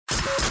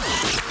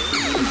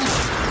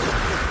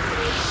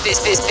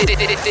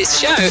This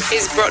show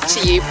is brought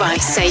to you by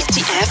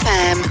Safety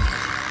FM.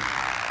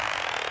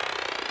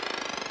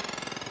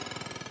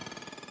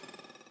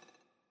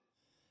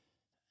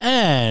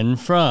 And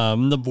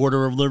from the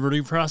border of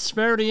liberty,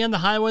 prosperity, and the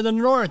highway of the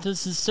north,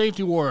 this is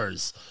Safety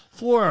Wars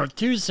for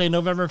Tuesday,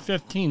 November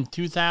 15th,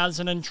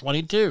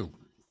 2022.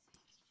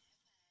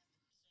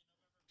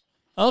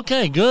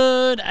 Okay,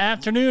 good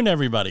afternoon,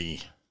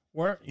 everybody.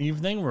 Or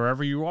evening,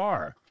 wherever you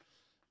are.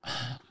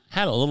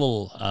 Had a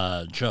little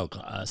joke.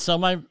 So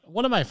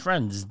one of my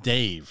friends,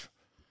 Dave,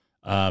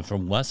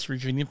 from West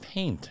Virginia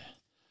Paint,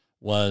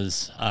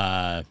 was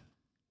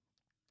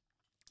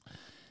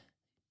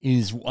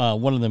he's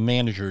one of the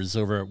managers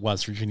over at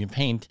West Virginia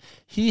Paint.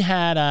 He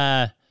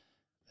had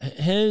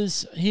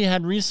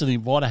recently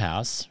bought a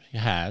house. He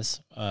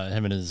has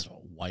him and his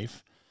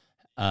wife,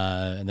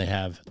 and they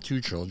have 2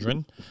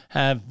 children.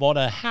 Have bought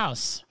a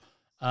house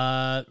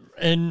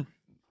in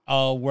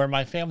where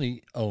my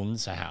family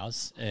owns a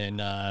house in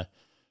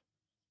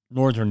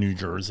northern New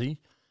Jersey.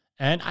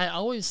 And I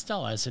always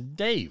I said,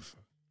 Dave,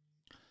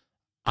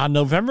 on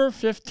November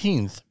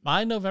 15th,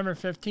 by November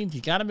 15th,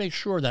 you got to make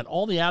sure that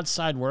all the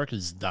outside work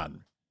is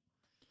done.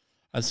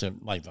 I said,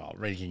 like the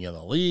raking of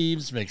the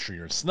leaves, make sure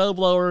your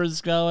snowblower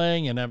is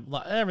going, and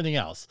everything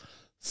else.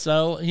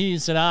 So he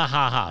said,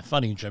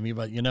 funny, Jimmy,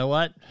 but you know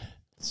what?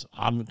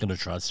 I'm going to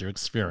trust your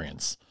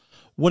experience.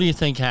 What do you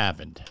think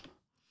happened?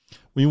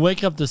 We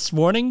wake up this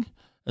morning,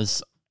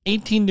 it's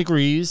 18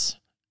 degrees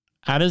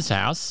at his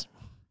house,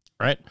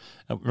 right?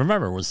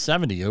 Remember, it was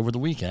 70 over the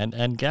weekend,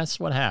 and guess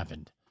what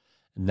happened?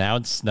 Now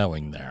it's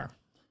snowing there.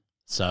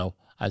 So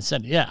I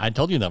said, yeah, I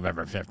told you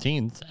November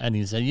 15th. And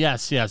he said,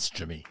 yes,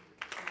 Jimmy.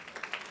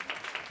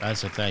 I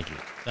said, thank you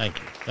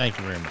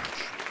very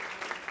much.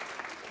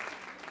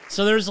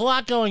 So there's a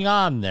lot going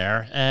on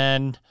there,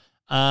 and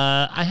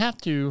I have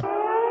to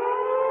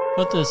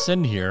put this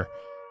in here.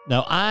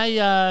 Now,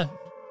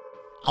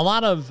 a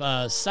lot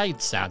of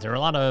sites out there, a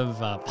lot of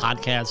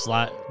podcasts,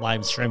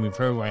 live streaming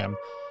program,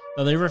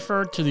 they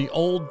refer to the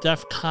old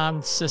DEF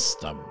CON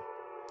system,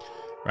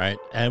 right?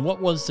 And what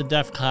was the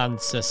DEF CON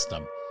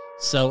system?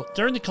 So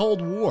during the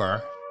Cold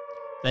War,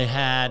 they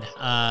had,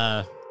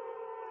 right?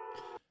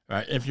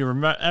 If you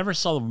ever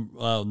saw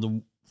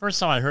the first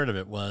time I heard of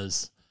it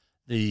was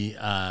the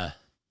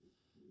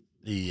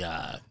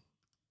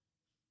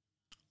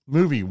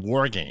movie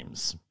War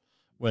Games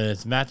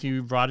with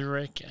Matthew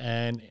Broderick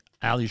and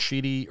Ali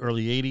Sheedy,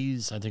 early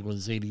 80s, I think it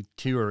was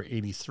 82 or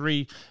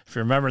 83. If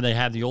you remember, they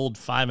had the old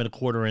 5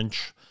 1/4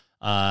 inch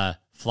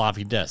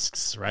floppy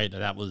disks, right?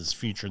 That was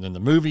featured in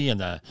the movie,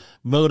 and the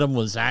modem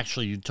was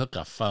actually, you took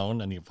a phone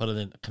and you put it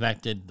in,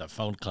 connected the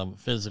phone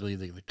physically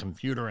to the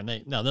computer, and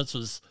this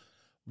was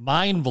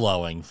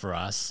mind-blowing for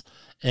us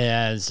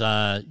as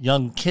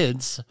young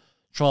kids,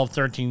 12,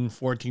 13,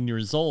 14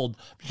 years old,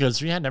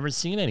 because we had never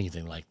seen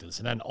anything like this.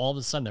 And then all of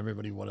a sudden,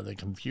 everybody wanted a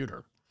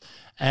computer.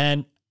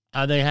 And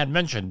they had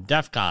mentioned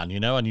DEF CON,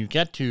 and you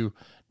get to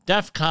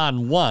DEF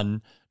CON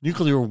 1,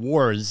 nuclear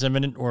war is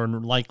imminent or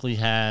likely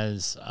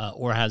has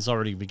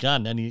already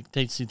begun, and it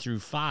takes you through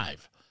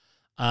 5.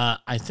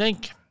 I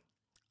think,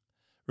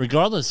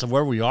 regardless of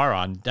where we are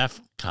on DEF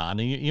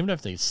CON, even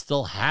if they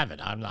still have it,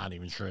 I'm not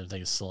even sure if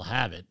they still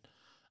have it,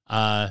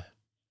 I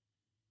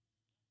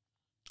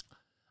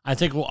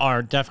think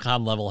our DEF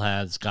CON level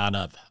has gone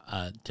up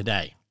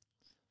today.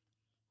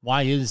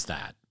 Why is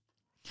that?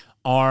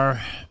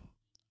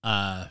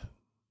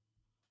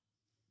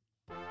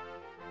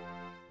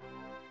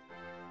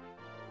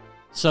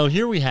 So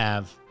here we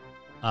have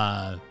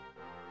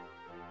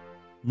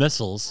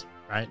missiles,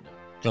 right,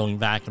 going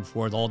back and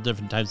forth, all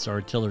different types of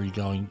artillery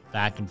going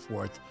back and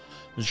forth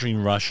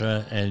between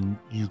Russia and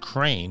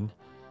Ukraine.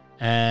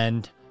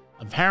 And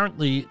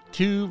apparently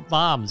 2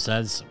 bombs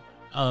as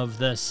of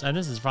this, and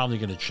this is probably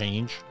going to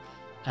change,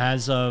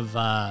 as of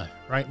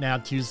right now,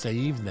 Tuesday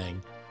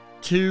evening,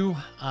 2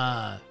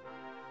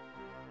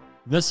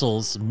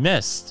 missiles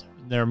missed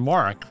their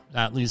mark.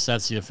 At least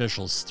that's the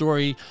official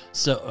story.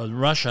 So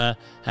Russia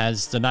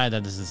has denied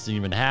that this has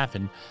even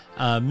happened.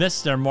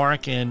 Missed their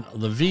mark in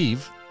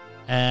Lviv,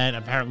 and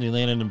apparently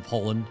landed in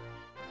Poland.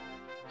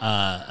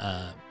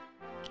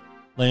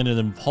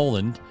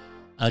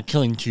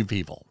 Killing 2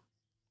 people.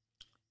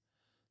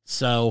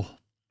 So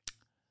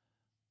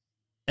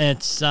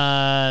it's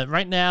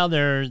right now.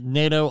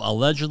 NATO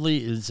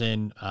allegedly is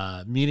in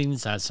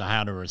meetings as to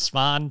how to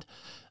respond.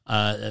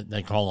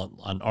 They call it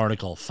an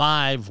Article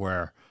 5,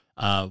 where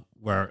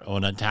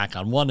an attack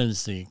on one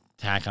is the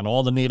attack on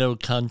all the NATO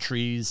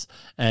countries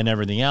and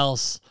everything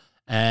else,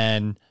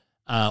 and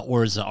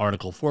or is it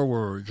Article 4,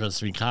 where we're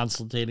just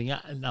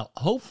reconsultating? Now,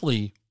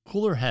 hopefully,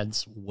 cooler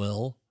heads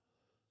will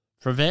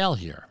prevail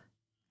here.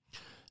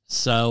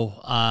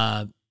 So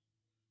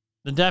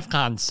the DEF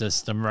CON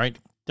system, right?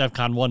 DEF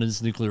CON 1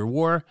 is nuclear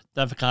war.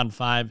 DEF CON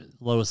 5,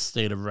 lowest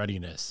state of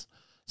readiness.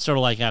 Sort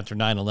of like after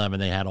 9/11,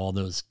 they had all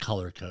those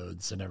color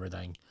codes and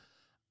everything.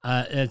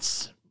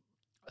 It's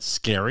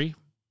scary.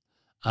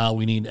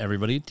 We need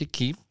everybody to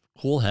keep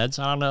cool heads.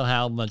 I don't know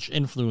how much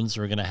influence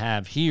we're going to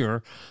have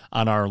here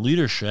on our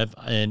leadership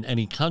in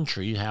any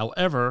country.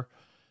 However,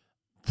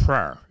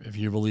 prayer. If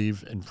you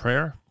believe in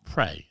prayer,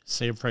 pray.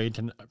 Say a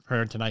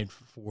prayer tonight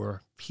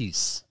for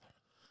peace.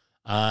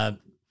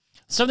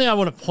 Something I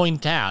want to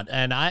point out,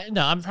 and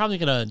I'm probably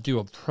going to do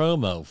a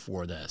promo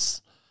for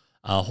this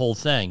whole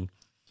thing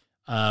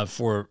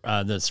for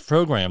this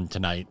program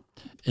tonight,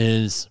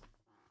 is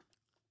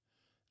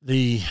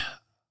we're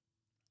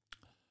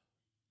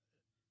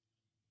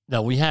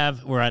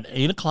at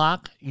 8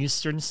 o'clock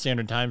Eastern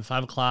Standard Time,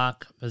 5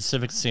 o'clock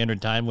Pacific Standard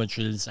Time, which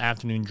is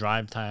afternoon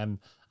drive time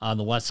on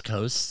the West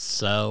Coast.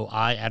 So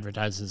I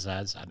advertise this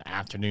as an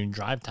afternoon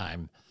drive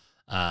time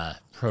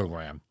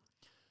program.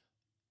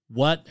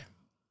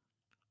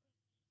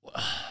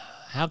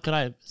 How could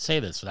I say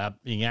this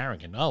without being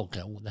arrogant? Oh,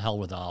 the hell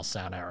with it, I'll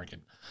sound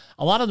arrogant.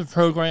 A lot of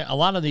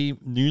the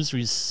news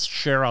we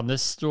share on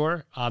this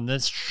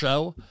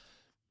show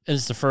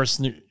is the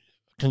first news,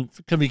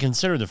 could be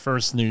considered the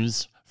first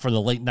news for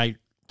the late night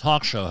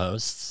talk show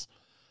hosts,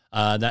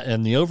 that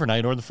in the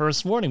overnight or the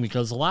first morning,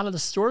 because a lot of the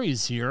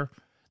stories here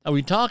that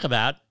we talk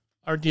about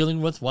are dealing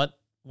with what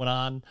went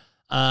on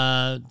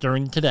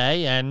during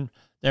today, and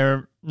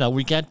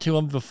we get to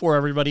them before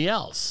everybody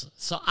else.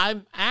 So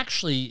I'm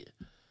actually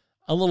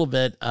a little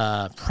bit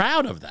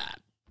proud of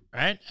that,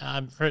 right?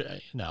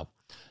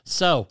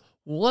 So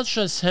let's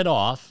just hit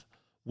off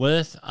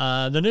with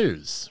the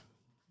news.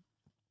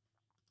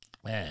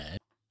 And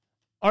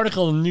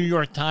article in the New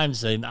York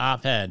Times, an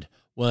op-ed,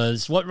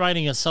 was what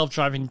riding a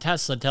self-driving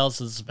Tesla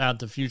tells us about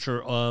the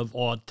future of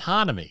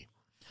autonomy.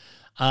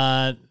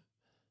 A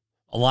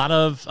lot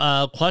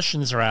of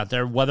questions are out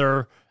there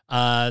whether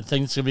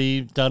things can be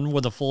done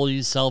with a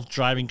fully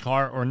self-driving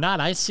car or not.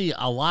 I see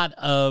a lot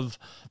of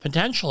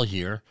potential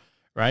here,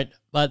 right?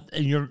 But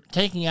you're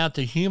taking out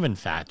the human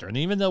factor. And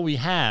even though we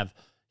have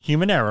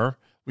human error,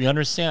 we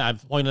understand,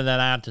 I've pointed that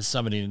out to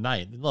somebody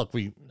tonight. Look,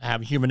 we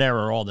have human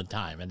error all the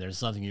time, and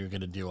there's nothing you're going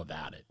to do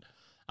about it.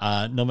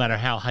 No matter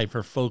how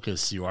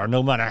hyper-focused you are,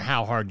 no matter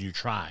how hard you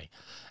try.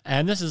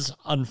 And this is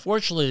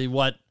unfortunately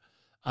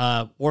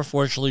or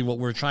fortunately what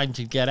we're trying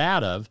to get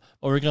out of,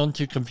 or we're going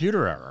to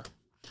computer error.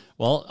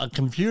 Well, a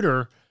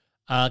computer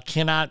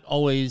cannot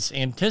always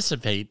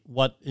anticipate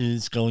what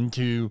is going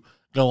to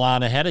go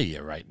on ahead of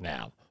you right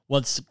now.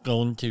 What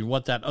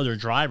that other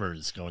driver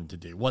is going to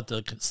do, what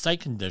the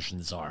site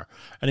conditions are,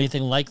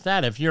 anything like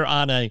that. If you're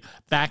on a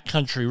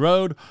backcountry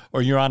road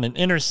or you're on an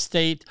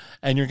interstate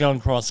and you're going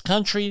cross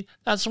country,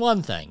 that's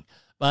one thing.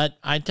 But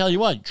I tell you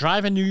what,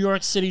 drive in New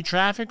York City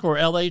traffic or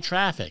LA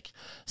traffic.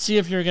 See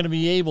if you're going to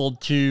be able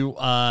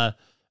to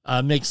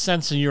make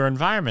sense of your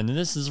environment. And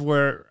this is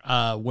where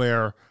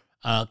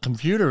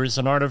computers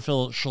and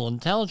artificial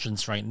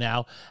intelligence right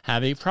now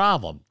have a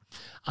problem.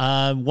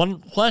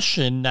 One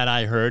question that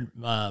I heard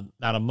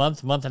about a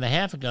month and a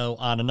half ago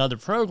on another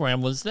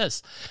program was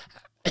this.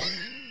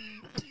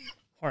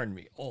 Pardon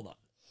me, hold on.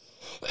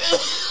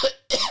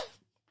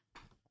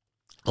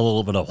 A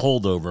little bit of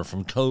holdover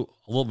from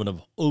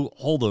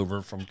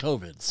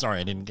COVID.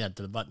 Sorry, I didn't get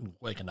to the button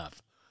quick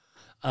enough.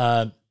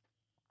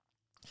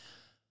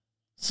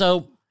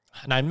 So,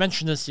 and I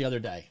mentioned this the other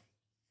day.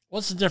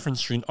 What's the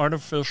difference between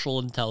artificial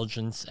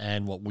intelligence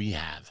and what we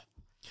have?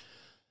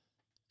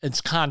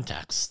 It's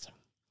context.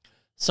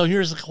 So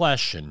here's a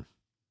question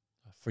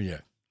for you.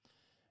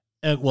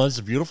 It was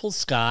a beautiful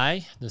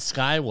sky. The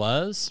sky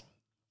was,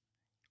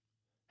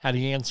 how do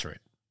you answer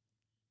it?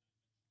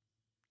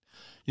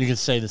 You can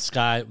say the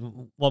sky,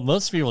 well,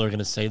 most people are going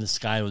to say the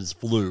sky was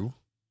blue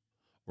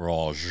or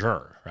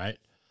azure, right?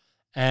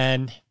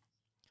 And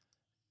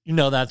you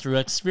know that through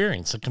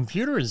experience. A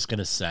computer is going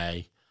to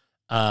say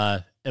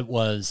it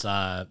was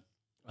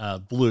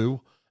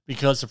blue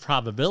because of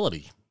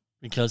probability,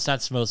 because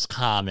that's the most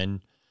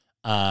common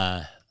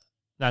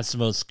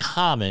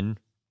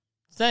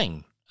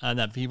thing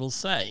that people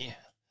say.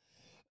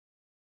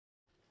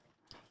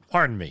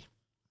 Pardon me.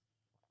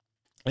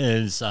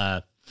 Is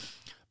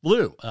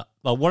blue.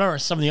 But what are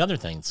some of the other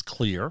things?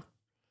 Clear,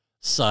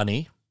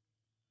 sunny,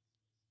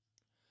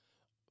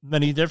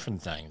 many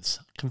different things.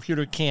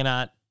 Computer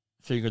cannot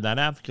figure that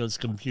out because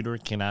computer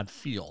cannot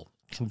feel.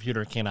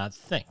 Computer cannot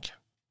think.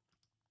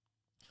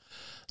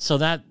 So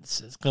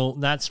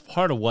that's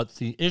part of what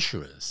the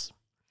issue is.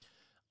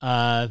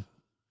 I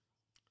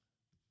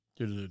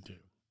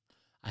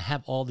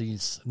have all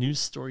these news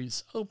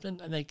stories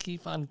open and they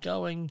keep on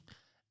going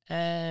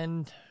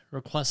and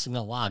requesting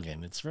a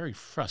login. It's very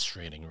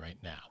frustrating right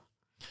now.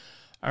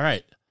 All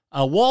right.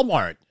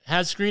 Walmart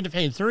has agreed to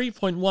pay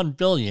 $3.1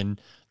 billion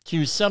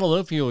to settle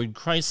opioid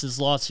crisis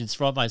lawsuits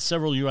brought by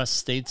several U.S.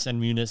 states and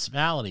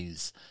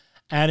municipalities,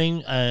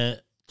 adding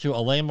to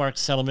a landmark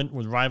settlement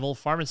with rival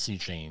pharmacy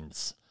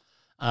chains.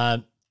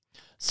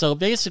 So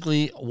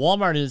basically,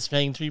 Walmart is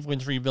paying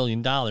 $3.3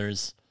 billion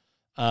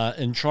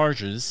in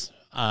charges,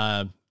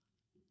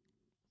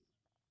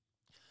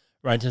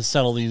 to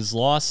settle these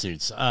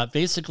lawsuits.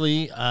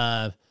 Basically,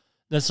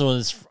 this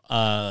was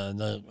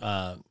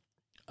the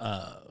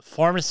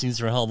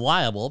pharmacies are held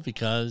liable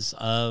because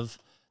of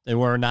they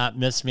were not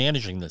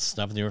mismanaging this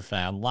stuff. They were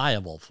found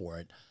liable for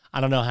it. I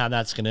don't know how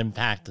that's going to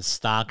impact the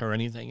stock or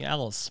anything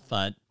else,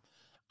 but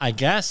I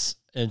guess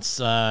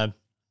it's,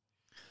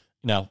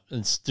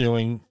 it's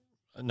doing,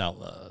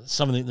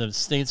 some of the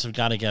states have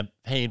got to get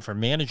paid for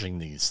managing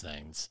these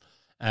things,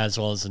 as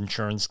well as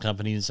insurance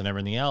companies and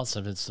everything else,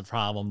 if it's the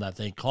problem that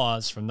they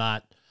cause from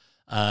not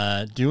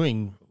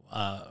doing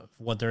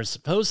what they're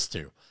supposed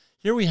to.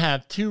 Here we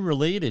have two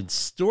related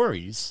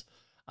stories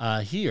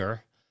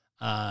here,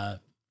 and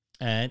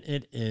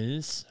it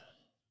is,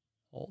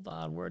 hold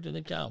on, where did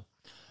it go?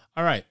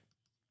 All right.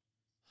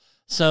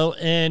 So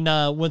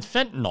with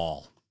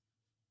fentanyl,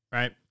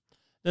 right,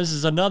 this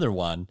is another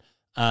one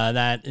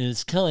that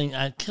is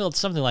killed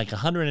something like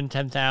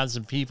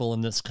 110,000 people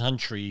in this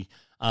country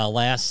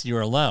last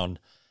year alone.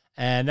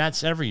 And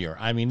that's every year.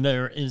 I mean,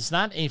 there is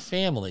not a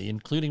family,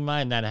 including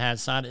mine, that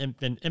has not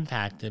been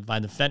impacted by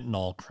the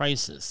fentanyl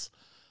crisis.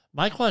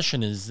 My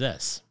question is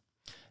this.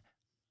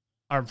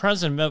 Our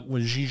president met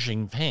with Xi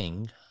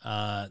Jinping,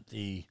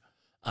 the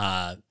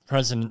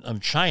president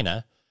of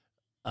China.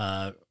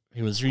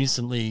 He was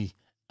recently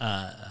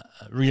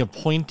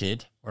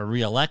reappointed or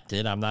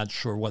reelected. I'm not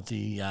sure what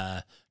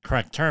the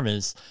correct term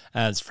is,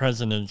 as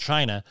president of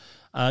China.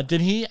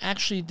 Did he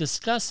actually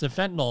discuss the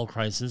fentanyl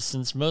crisis,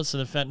 since most of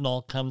the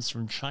fentanyl comes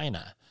from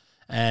China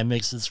and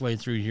makes its way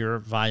through here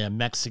via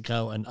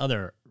Mexico and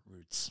other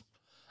routes?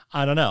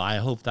 I don't know. I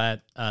hope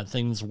that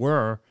things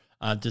were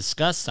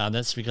discussed on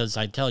this, because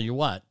I tell you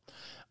what,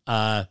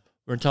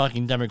 we're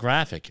talking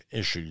demographic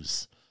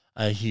issues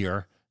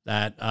here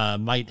that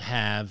might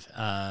have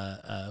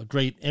a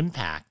great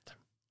impact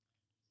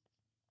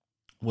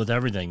with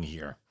everything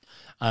here.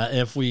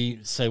 If we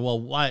say, well,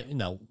 why,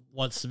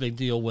 what's the big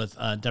deal with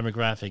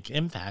demographic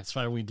impacts?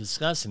 Why are we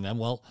discussing them?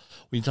 Well,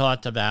 we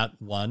talked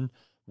about one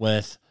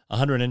with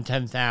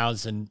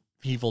 110,000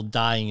 people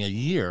dying a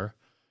year,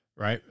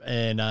 right,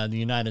 in the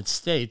United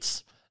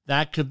States.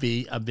 That could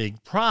be a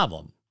big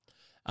problem.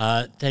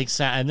 Takes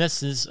that, and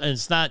this is,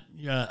 it's not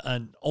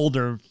the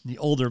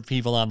older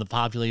people on the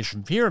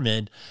population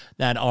pyramid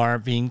that are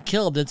being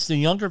killed. It's the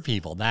younger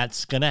people.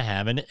 That's going to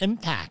have an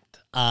impact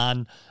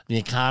on the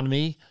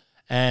economy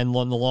and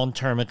on the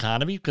long-term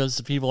economy, because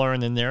the people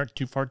aren't in there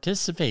to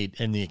participate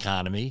in the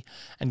economy.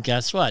 And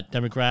guess what?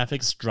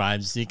 Demographics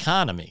drives the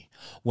economy.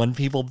 When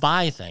people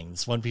buy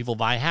things, when people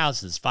buy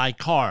houses, buy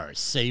cars,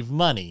 save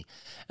money,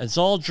 it's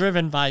all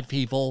driven by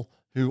people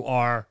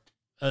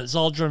it's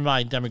all driven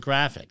by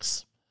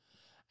demographics.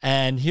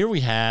 And here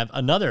we have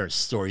another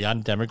story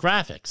on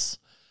demographics.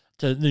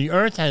 The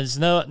Earth is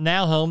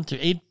now home to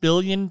 8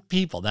 billion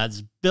people.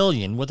 That's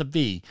billion with a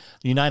B.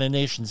 The United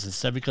Nations has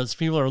said, because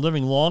people are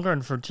living longer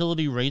and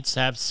fertility rates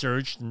have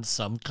surged in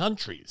some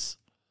countries.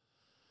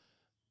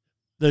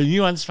 The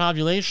UN's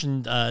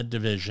population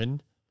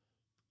division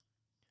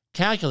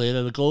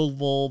calculated the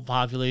global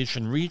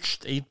population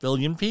reached 8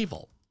 billion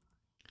people.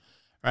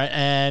 Right?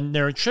 And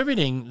they're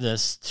attributing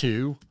this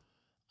to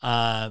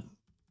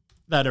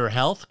better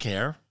health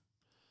care,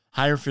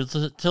 higher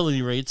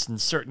fertility rates in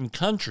certain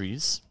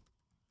countries,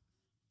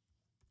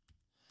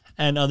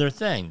 and other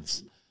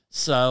things.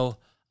 So,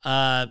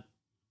 I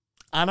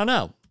don't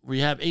know. We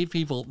have 8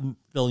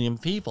 billion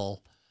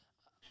people.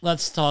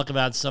 Let's talk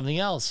about something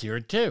else here,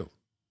 too.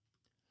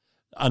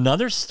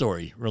 Another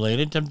story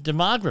related to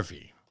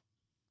demography.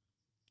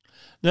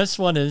 This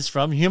one is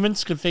from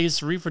Humans Could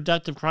Face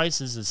Reproductive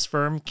Crisis as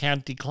Sperm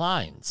Count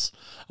Declines.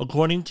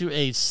 According to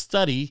a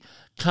study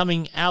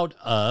coming out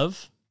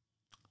of...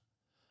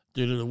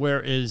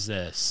 Where is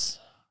this?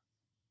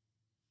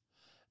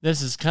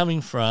 This is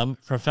coming from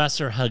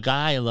Professor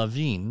Haggai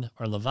Levine,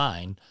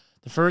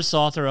 the first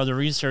author of the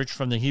research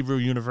from the Hebrew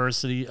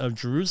University of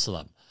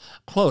Jerusalem.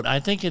 Quote,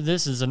 I think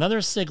this is another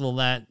signal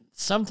that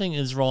something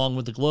is wrong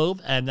with the globe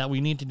and that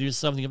we need to do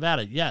something about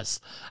it. Yes,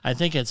 I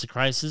think it's a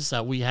crisis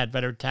that we had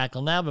better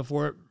tackle now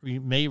before we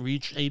may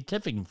reach a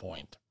tipping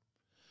point.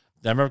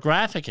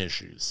 Demographic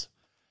issues.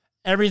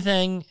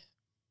 Everything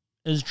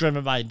is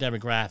driven by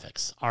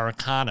demographics, our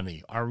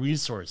economy, our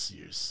resource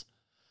use,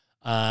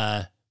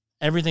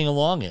 everything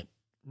along it.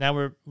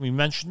 Now we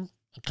mentioned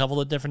a couple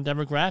of different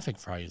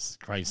demographic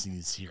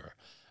crises here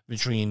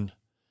between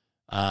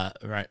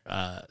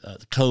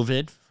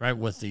COVID, right,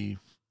 with the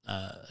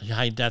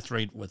high death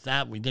rate with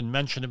that. We didn't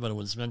mention it, but it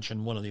was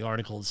mentioned in one of the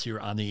articles here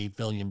on the 8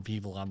 billion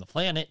people on the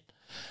planet.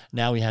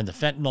 Now we had the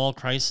fentanyl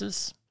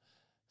crisis,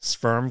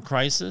 sperm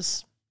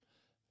crisis.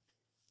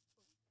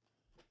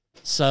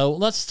 So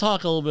let's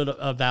talk a little bit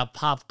about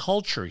pop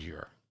culture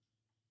here.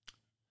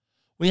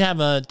 We have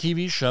a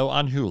TV show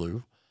on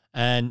Hulu,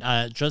 and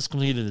just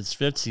completed its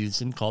 5th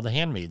season, called The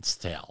Handmaid's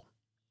Tale.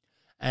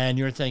 And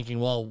you're thinking,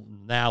 well,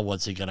 now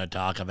what's he going to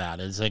talk about?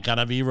 Is it going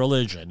to be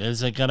religion?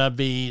 Is it going to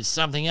be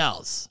something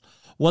else?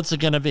 What's it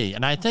going to be?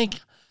 And I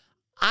think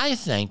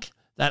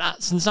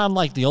that since I'm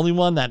like the only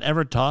one that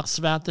ever talks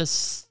about this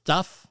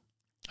stuff,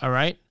 all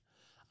right,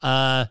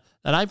 that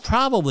I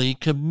probably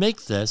could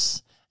make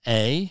this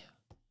a...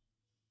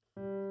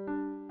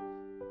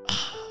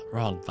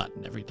 Wrong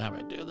button every time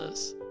I do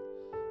this.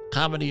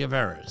 Comedy of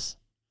errors.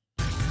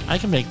 I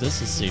can make this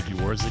a Safety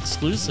Wars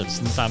exclusive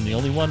since I'm the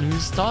only one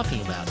who's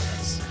talking about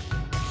this.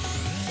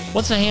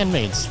 What's A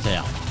Handmaid's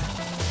Tale?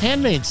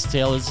 Handmaid's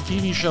Tale is a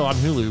TV show on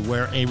Hulu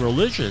where a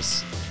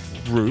religious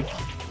group,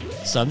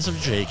 Sons of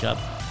Jacob,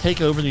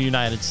 take over the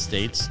United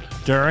States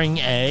during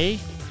a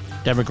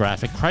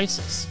demographic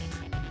crisis.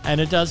 And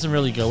it doesn't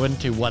really go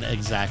into what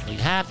exactly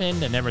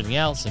happened and everything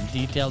else in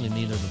detail in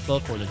either the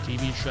book or the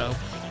TV show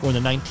or the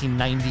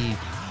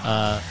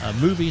 1990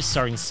 movie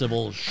starring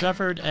Sybil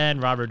Shepherd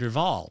and Robert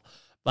Duvall.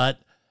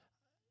 But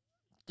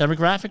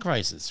demographic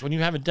crisis. When you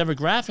have a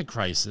demographic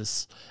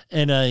crisis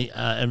in a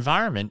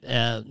environment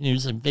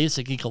using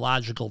basic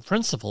ecological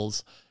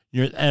principles,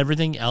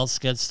 everything else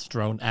gets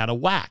thrown out of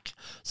whack.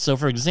 So,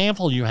 for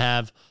example, you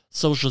have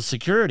Social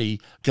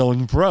Security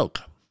going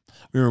broke.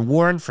 We were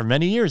warned for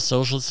many years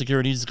Social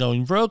Security is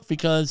going broke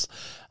because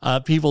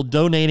people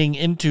donating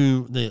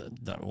into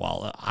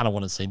I don't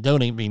want to say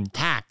donate, being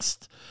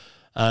taxed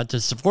to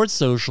support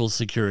Social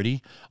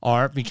Security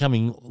are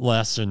becoming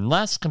less and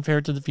less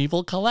compared to the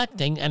people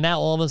collecting. And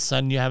now all of a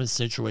sudden you have a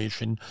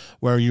situation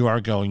where you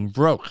are going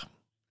broke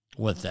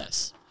with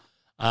this.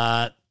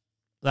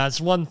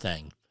 That's one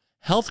thing.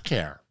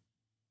 Healthcare,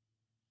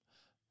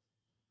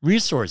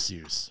 resource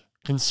use,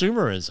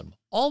 consumerism,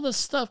 all this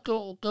stuff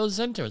goes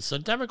into it. So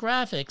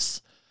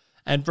demographics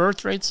and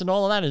birth rates and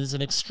all of that is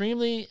an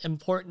extremely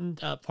important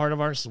part of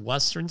our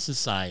Western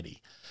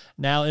society.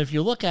 Now, if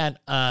you look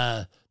at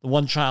the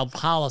one-child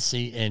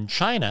policy in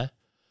China,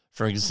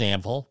 for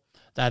example,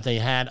 that they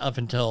had up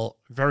until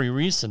very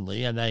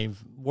recently, and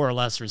they've more or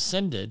less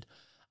rescinded,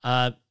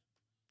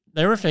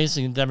 they were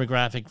facing a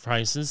demographic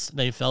crisis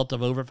they felt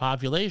of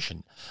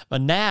overpopulation.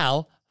 But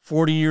now,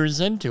 40 years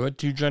into it,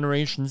 2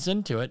 generations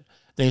into it,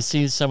 they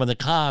see some of the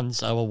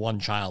cons of a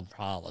one-child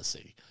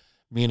policy,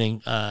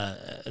 meaning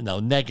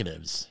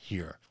negatives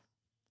here.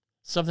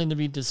 Something to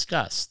be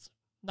discussed.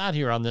 Not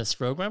here on this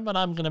program, but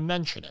I'm going to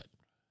mention it.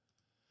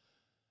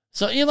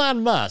 So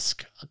Elon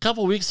Musk, a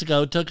couple weeks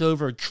ago, took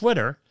over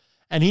Twitter,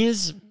 and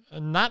he's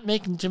not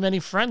making too many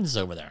friends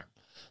over there.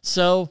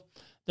 So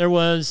there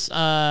was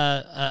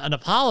an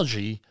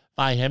apology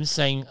by him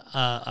saying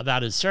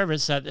about his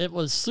service that it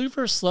was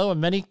super slow in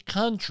many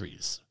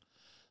countries.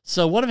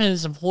 So one of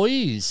his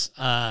employees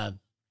went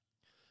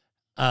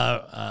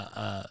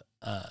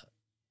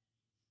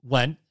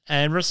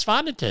and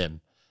responded to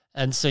him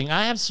and saying,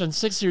 I have spent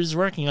 6 years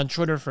working on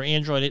Twitter for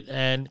Android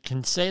and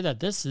can say that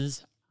this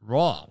is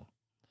wrong.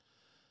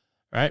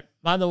 Right?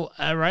 By the way,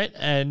 right?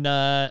 And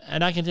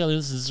I can tell you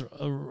this is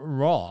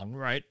wrong,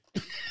 right?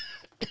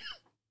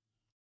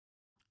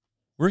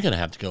 We're going to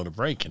have to go to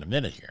break in a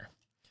minute here.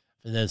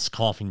 If this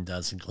coughing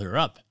doesn't clear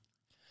up.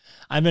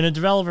 I've been a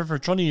developer for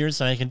 20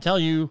 years, and I can tell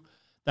you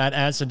that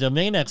as a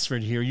domain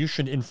expert here, you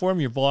should inform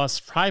your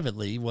boss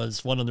privately,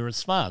 was one of the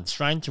response.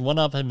 Trying to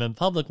one-up him in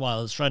public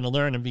while he's trying to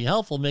learn and be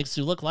helpful makes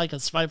you look like a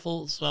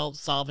spiteful,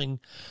 self-solving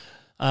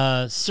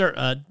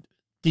DEV,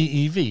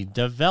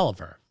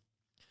 developer.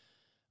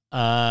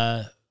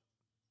 Then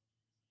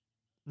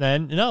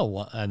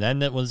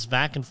it was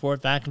back and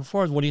forth.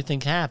 What do you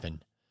think happened?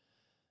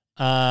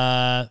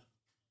 What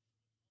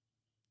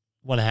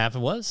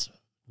happened was,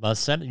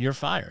 Musk said, you're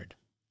fired.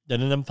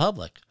 Did it in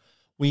public.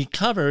 We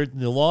covered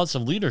the laws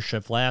of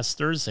leadership last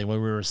Thursday when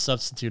we were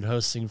substitute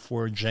hosting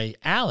for Jay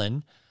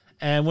Allen.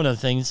 And one of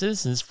the things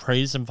is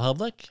praise in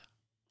public,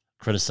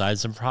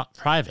 criticize in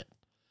private.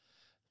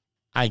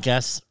 I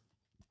guess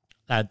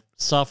that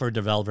software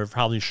developer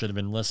probably should have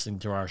been listening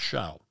to our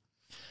show.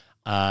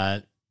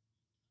 Right?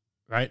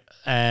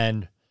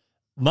 And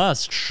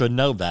Musk should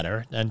know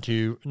better than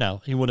he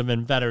would have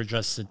been better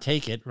just to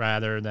take it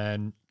rather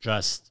than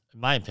just, in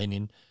my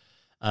opinion,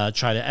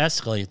 try to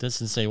escalate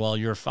this and say, well,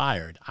 you're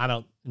fired. I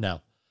don't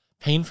know.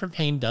 Pain for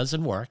pain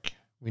doesn't work.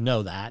 We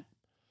know that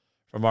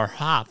from our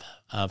HOP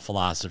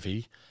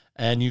philosophy.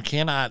 And you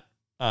cannot,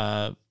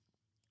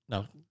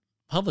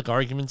 public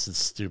arguments is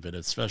stupid,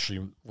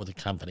 especially with a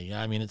company.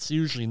 I mean, it's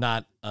usually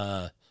not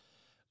a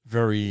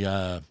very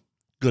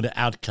good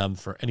outcome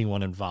for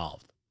anyone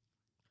involved.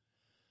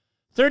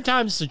 Third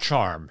time's the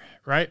charm,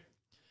 right?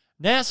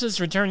 NASA's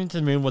returning to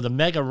the moon with a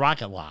mega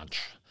rocket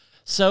launch.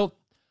 So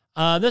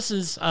this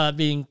is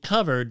being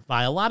covered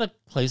by a lot of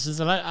places,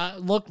 and I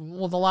look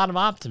with a lot of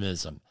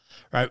optimism,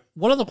 right?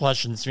 One of the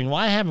questions being,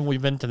 why haven't we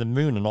been to the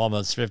moon in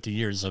almost 50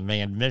 years of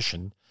manned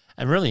mission,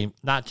 and really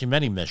not too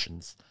many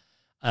missions?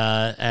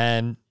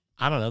 And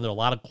I don't know, there are a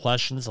lot of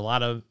questions, a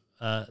lot of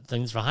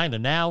things behind it.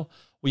 Now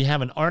we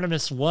have an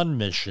Artemis 1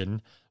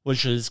 mission,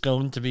 which is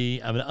going to be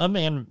an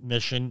unmanned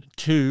mission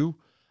to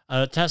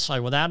test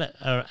flight without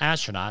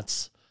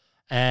astronauts,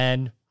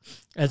 and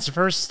it's the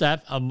first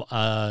step.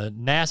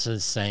 NASA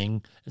is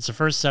saying it's the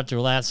first step to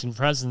a lasting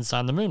presence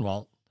on the moon.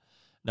 Well,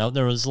 no,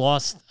 there was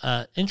lost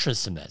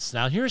interest in this.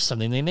 Now, here's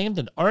something. They named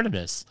it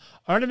Artemis.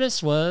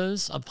 Artemis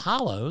was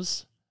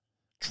Apollo's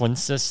twin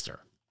sister,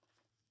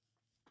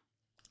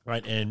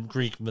 right, in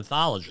Greek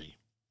mythology.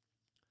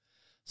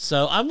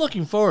 So I'm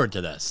looking forward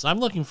to this. I'm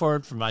looking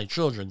forward for my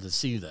children to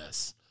see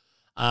this.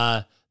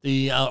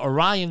 The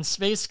Orion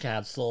space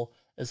capsule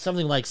is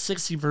something like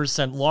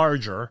 60%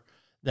 larger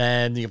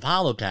than the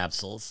Apollo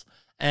capsules,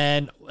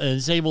 and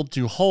is able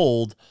to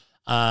hold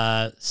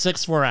 4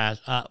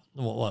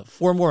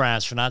 more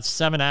astronauts,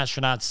 7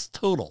 astronauts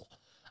total.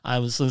 I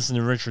was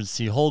listening to Richard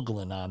C.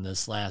 Hoagland on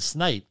this last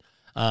night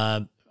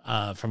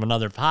from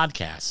another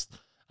podcast,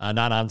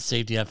 not on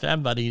Safety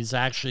FM, but he's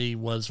actually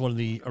was one of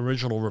the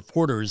original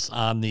reporters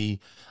on the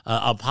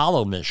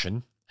Apollo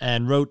mission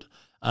and wrote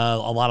a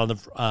lot of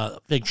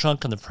the big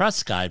chunk in the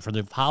press guide for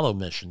the Apollo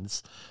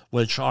missions,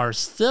 which are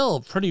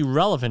still pretty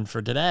relevant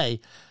for today,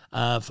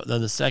 for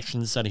the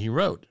sections that he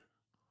wrote.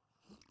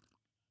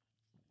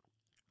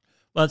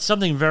 But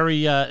something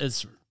very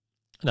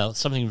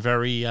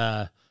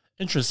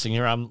interesting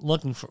here. I'm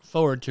looking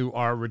forward to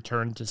our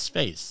return to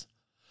space.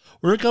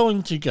 We're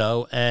going to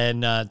go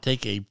and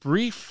take a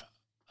brief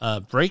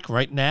break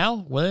right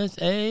now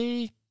with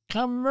a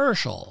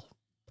commercial.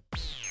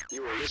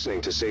 You are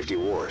listening to Safety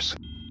Wars.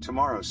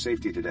 Tomorrow's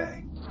Safety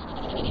Today.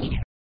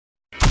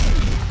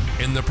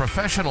 In the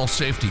professional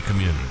safety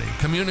community,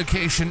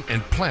 communication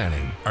and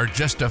planning are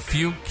just a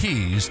few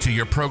keys to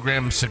your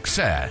program's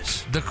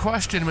success. The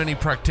question many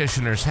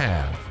practitioners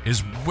have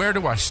is, where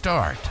do I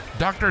start?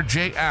 Dr.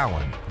 Jay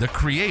Allen, the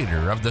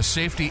creator of the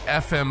Safety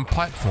FM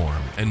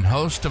platform and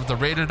host of the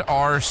Rated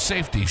R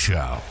Safety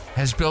Show,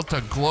 has built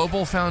a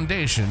global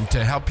foundation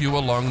to help you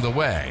along the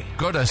way.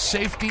 Go to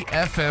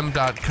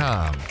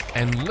safetyfm.com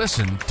and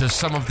listen to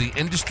some of the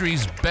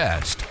industry's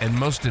best and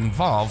most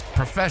involved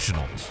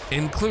professionals,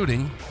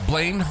 including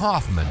Blaine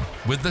Hoffman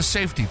with the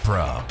Safety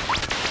Pro,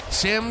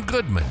 Sam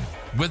Goodman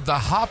with the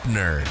Hop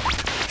Nerd,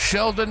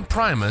 Sheldon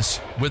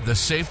Primus with the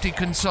Safety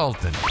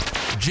Consultant,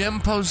 Jim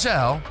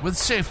Pozell with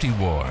Safety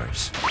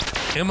Wars,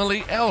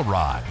 Emily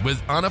Elrod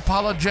with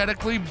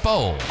Unapologetically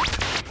Bold,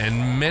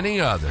 and many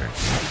others.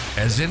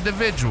 As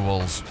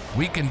individuals,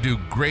 we can do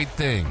great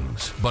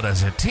things, but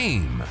as a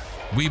team,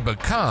 we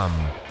become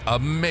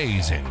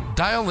amazing.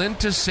 Dial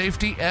into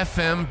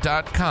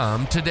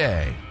safetyfm.com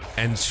today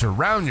and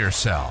surround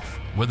yourself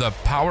with a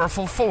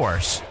powerful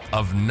force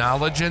of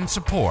knowledge and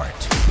support.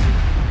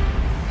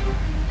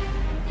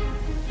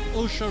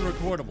 OSHA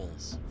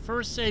recordables,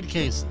 first aid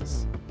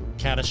cases,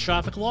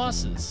 catastrophic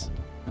losses.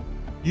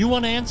 You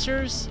want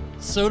answers?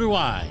 So do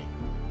I.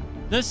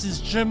 This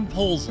is Jim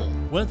Polzel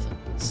with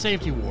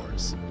Safety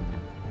Wars.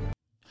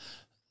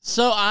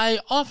 So I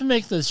often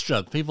make this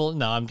joke. People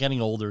know I'm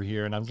getting older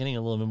here and I'm getting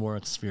a little bit more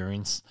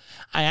experience.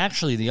 I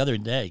actually, the other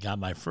day, got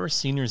my first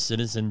senior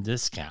citizen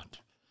discount.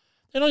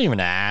 They don't even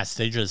ask.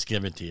 They just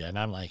give it to you. And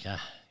I'm like,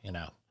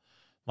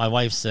 My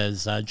wife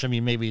says, Jimmy,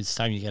 maybe it's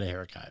time you get a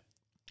haircut.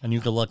 And you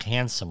could look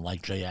handsome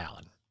like Jay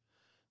Allen.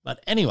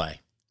 But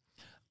anyway,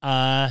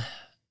 that's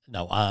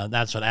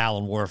what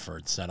Alan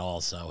Warford said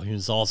also. He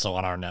was also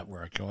on our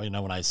network.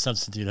 When I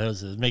substitute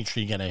those, make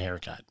sure you get a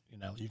haircut.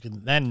 You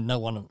can then no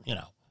one,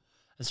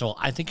 So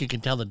I think you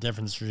can tell the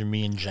difference between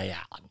me and Jay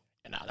Allen.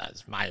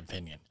 That's my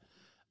opinion.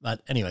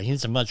 But anyway,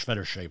 he's in much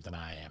better shape than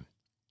I am.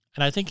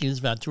 And I think he's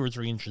about 2 or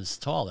 3 inches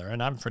taller,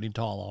 and I'm pretty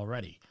tall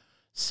already.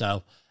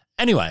 So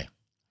anyway,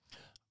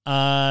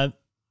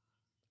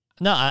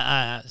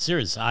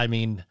 seriously, I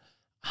mean,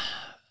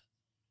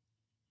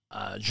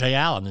 Jay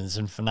Allen is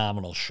in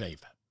phenomenal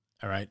shape.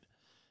 All right.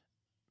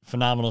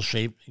 Phenomenal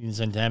shape. He's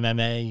into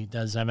MMA. He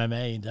does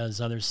MMA. He does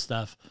other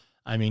stuff.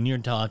 I mean, you're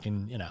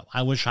talking,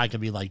 I wish I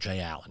could be like Jay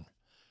Allen.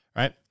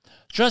 Right?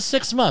 Just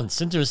 6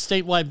 months into a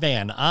statewide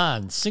ban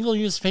on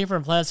single-use paper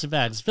and plastic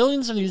bags,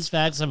 billions of these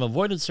bags have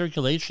avoided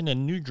circulation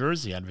in New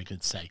Jersey,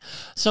 advocates say.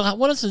 So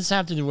what does this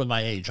have to do with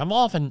my age? I'm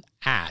often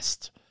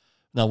asked,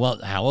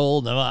 how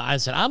old am I? I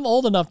said, I'm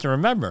old enough to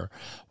remember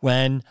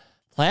when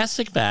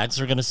plastic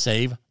bags were going to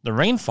save the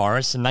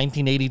rainforest in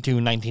 1982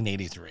 and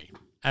 1983.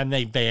 And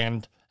they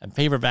banned, and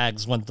paper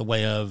bags went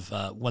away,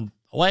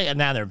 and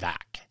now they're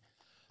back.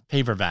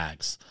 Paper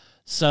bags.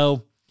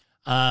 So,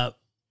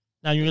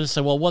 now you're going to say,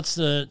 well, what's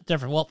the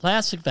difference? Well,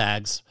 plastic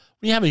bags,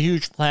 we have a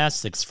huge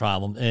plastics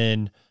problem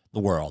in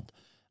the world.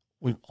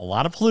 A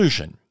lot of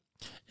pollution.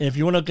 If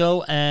you want to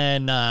go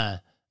and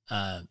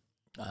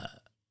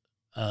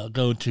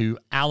go to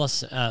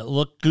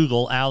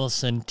Google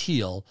Allison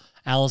Teal,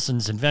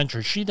 Allison's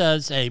Adventure. She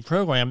does a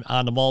program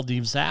on the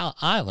Maldives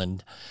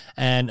Island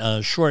and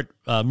a short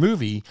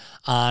movie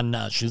on,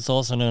 she's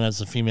also known as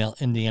the female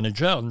Indiana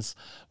Jones,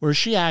 where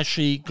she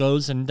actually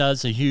goes and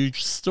does a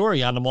huge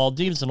story on the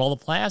Maldives and all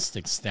the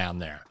plastics down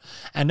there.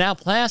 And now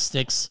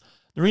plastics,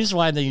 the reason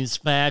why these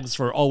bags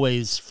were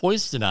always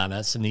foisted on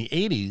us in the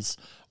 80s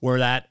were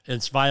that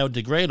it's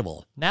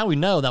biodegradable. Now we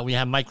know that we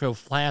have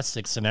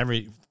microplastics in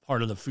every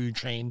part of the food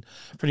chain,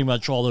 pretty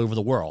much all over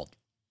the world.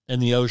 In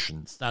the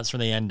oceans. That's where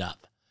they end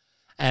up.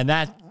 And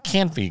that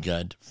can't be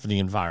good for the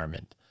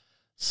environment.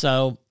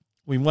 So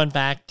we went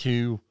back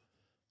to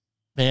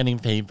banning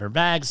paper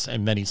bags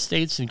in many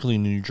states,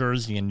 including New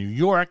Jersey and New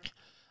York.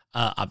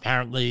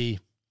 Apparently,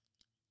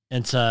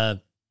 it's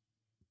a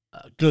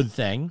good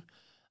thing.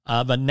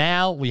 But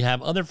now we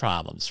have other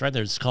problems, right?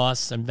 There's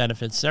costs and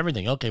benefits to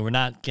everything. Okay, we're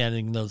not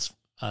getting those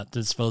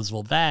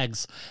disposable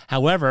bags.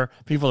 However,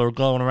 people are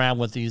going around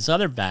with these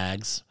other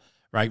bags,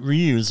 right?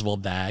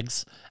 Reusable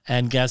bags.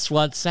 And guess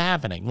what's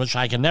happening? Which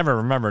I can never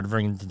remember to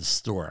bring into the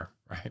store,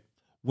 right?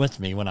 With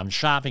me when I'm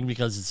shopping,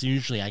 because it's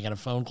usually I get a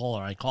phone call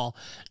or I call,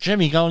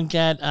 Jimmy, go and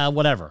get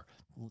whatever.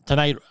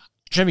 Tonight,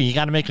 Jimmy, you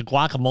got to make a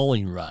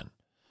guacamole run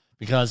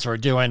because we're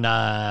doing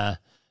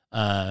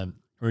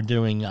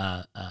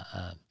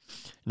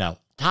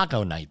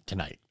taco night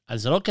tonight. I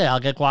said, okay, I'll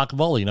get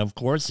guacamole. And of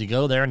course, you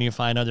go there and you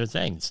find other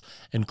things,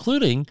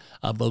 including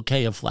a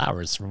bouquet of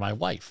flowers for my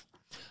wife.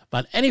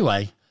 But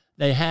anyway,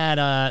 they had,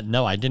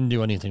 no, I didn't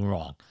do anything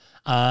wrong.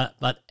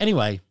 But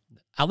anyway,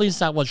 at least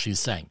that's what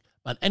she's saying.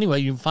 But anyway,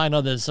 you find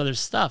all this other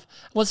stuff.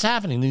 What's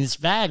happening? These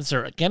bags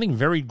are getting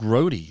very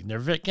grody.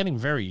 They're getting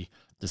very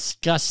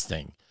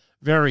disgusting,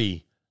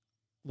 very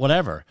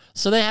whatever.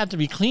 So they have to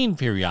be cleaned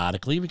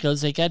periodically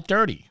because they get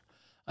dirty.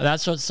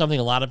 That's something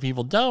a lot of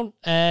people don't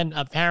and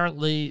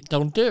apparently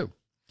don't do.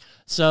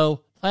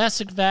 So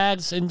plastic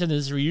bags into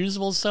this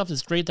reusable stuff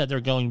is great that they're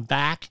going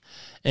back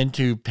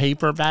into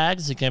paper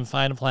bags. You can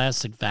find a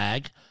plastic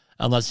bag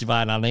unless you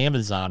buy it on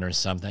Amazon or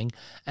something.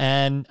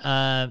 And,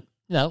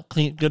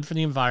 clean, good for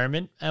the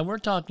environment. And we're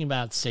talking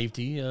about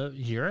safety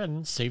here,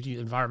 and safety,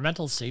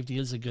 environmental safety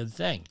is a good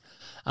thing.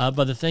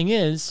 But the thing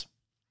is,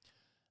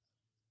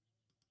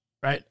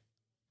 right,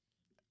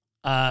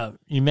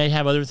 you may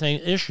have other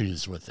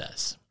issues with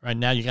this. Right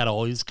now, you got to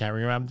always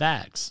carry around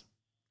bags.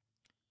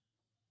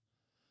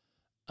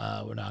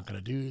 We're not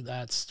going to do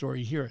that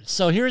story here.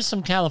 So here's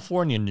some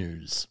California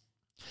news.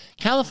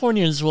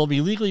 Californians will be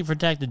legally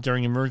protected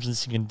during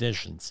emergency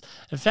conditions.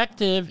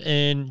 Effective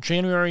in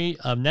January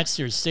of next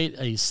year,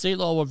 a state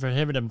law will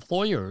prohibit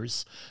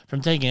employers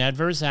from taking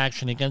adverse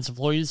action against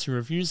employees who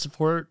refuse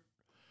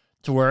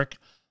to work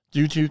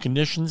due to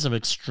conditions of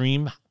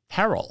extreme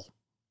peril.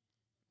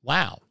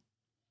 Wow.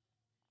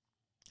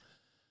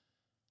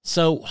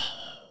 So,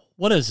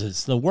 what is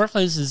this? The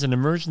workplace is an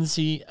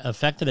emergency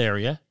affected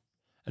area,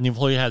 and the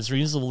employee has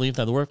reasonable belief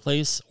that the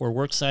workplace or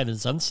worksite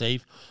is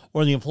unsafe,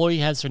 or the employee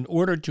has been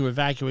ordered to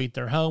evacuate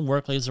their home,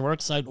 workplace, or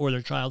worksite, or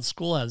their child's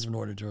school has been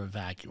ordered to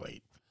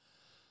evacuate.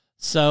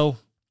 So,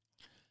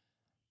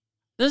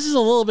 this is a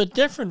little bit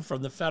different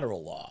from the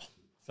federal law,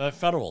 the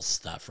federal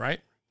stuff, right?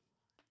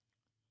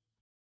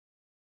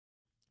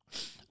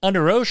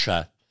 Under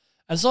OSHA,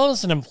 as long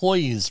as an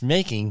employee is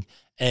making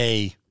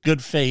a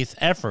good faith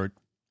effort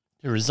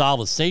to resolve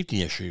a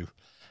safety issue,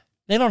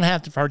 they don't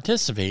have to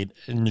participate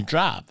in the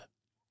job,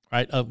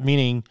 right?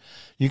 Meaning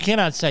you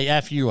cannot say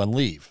F you and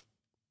leave.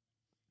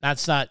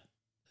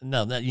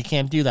 You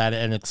can't do that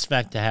and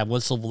expect to have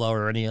whistleblower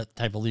or any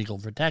type of legal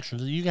protection.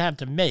 You have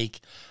to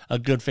make a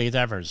good faith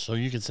effort. So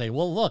you can say,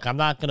 well, look, I'm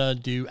not going to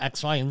do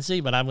X, Y, and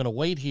Z, but I'm going to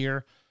wait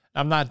here.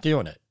 I'm not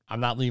doing it.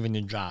 I'm not leaving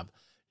the job.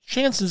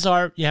 Chances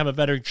are you have a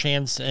better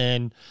chance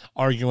in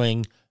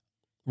arguing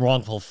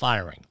wrongful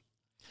firing.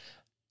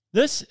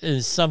 This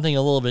is something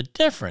a little bit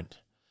different,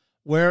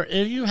 where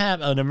if you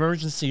have an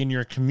emergency in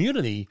your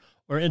community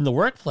or in the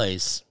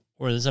workplace,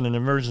 or is in an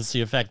emergency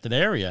affected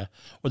area,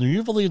 whether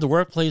you believe the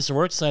workplace or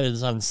worksite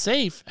is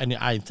unsafe, and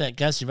I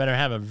guess you better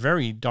have a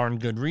very darn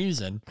good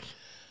reason,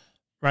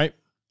 right?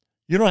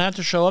 You don't have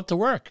to show up to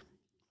work.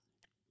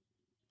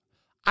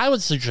 I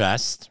would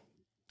suggest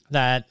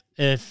that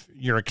if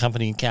you're a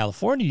company in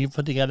California, you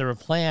put together a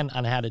plan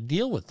on how to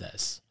deal with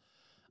this.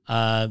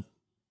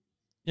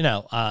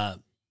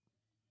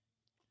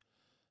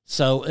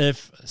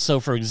 So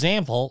for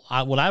example,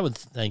 what I would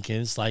think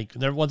is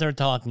what they're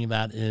talking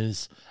about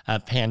is a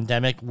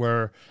pandemic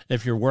where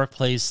if your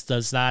workplace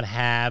does not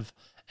have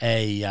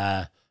is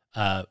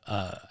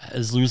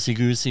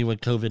loosey-goosey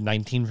with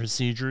COVID-19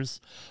 procedures,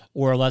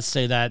 or let's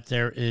say that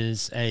there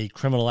is a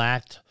criminal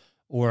act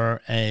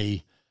or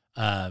a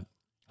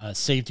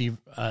safety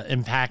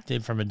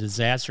impacted from a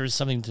disaster or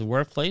something to the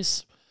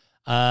workplace,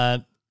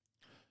 right?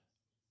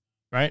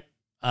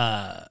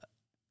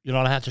 You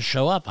don't have to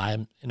show up.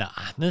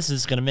 This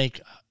is going to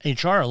make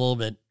HR a little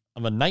bit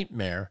of a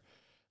nightmare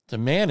to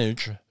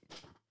manage,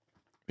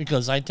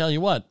 because I tell you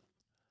what,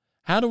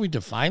 how do we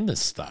define this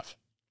stuff?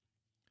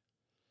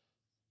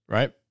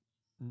 Right?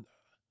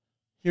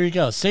 Here you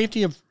go.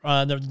 Safety of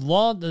the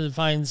law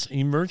defines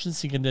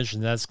emergency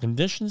conditions as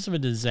conditions of a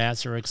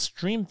disaster or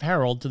extreme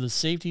peril to the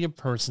safety of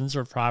persons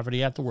or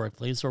property at the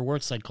workplace or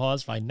worksite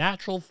caused by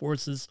natural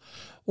forces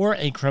or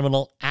a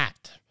criminal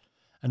act.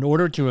 In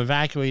order to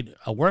evacuate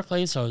a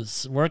workplace, or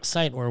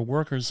worksite, or a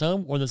worker's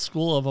home, or the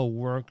school of a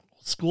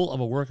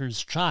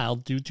worker's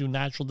child due to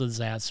natural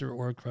disaster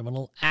or a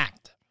criminal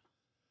act.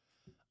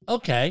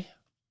 Okay.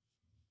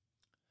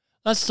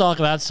 Let's talk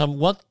about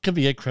what could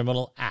be a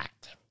criminal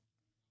act.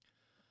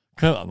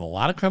 A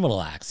lot of criminal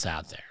acts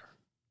out there.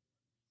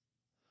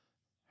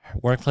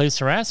 Workplace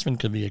harassment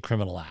could be a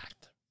criminal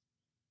act.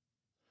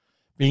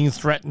 Being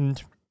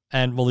threatened.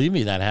 And believe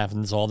me, that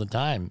happens all the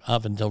time,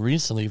 up until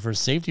recently, for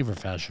safety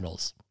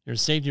professionals. You're a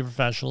safety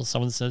professional.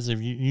 Someone says, if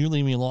you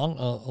leave me alone,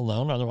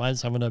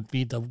 otherwise I'm going to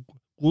beat the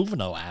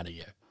woofano out of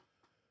you.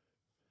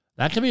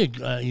 That could be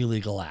an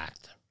illegal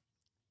act,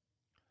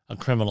 a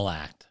criminal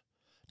act.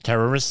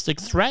 Terroristic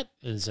threat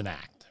is an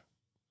act,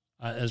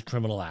 is a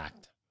criminal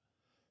act.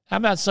 How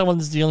about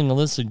someone's dealing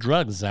illicit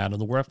drugs out of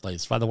the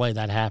workplace? By the way,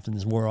 that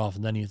happens more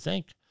often than you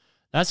think.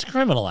 That's a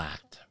criminal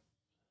act.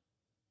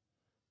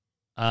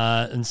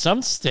 In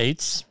some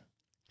states,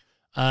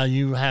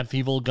 you have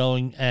people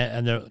going,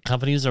 and the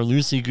companies are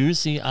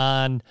loosey-goosey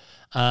on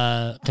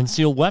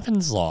concealed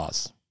weapons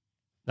laws,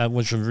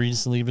 which have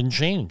recently been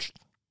changed.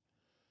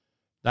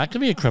 That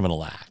could be a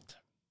criminal act.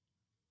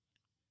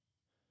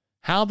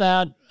 How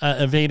about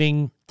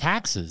evading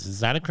taxes? Is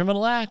that a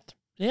criminal act?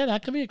 Yeah,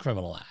 that could be a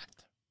criminal act.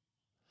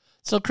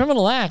 So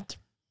criminal act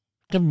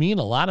can mean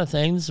a lot of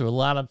things to a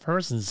lot of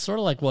persons. Sort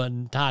of like what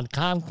Todd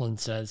Conklin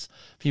says,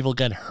 people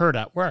get hurt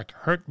at work.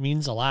 Hurt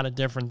means a lot of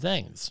different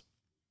things,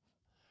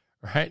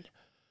 right?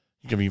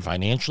 You can be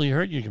financially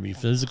hurt. You can be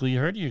physically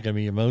hurt. You can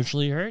be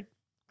emotionally hurt.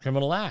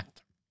 Criminal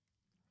act.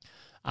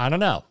 I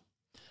don't know.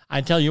 I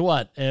tell you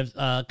what, if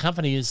a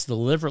company is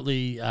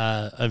deliberately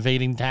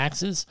evading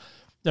taxes,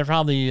 they're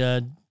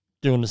probably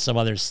doing some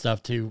other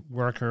stuff too,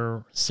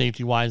 worker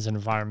safety-wise and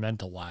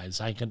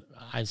environmental-wise. I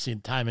see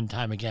it time and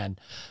time again.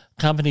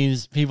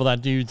 Companies, people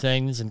that do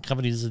things, and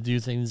companies that do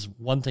things,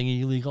 one thing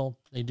illegal,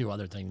 they do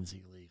other things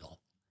illegal.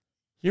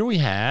 Here we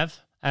have,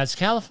 as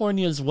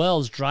California's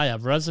wells dry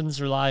up,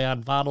 residents rely on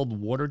bottled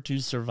water to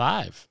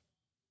survive.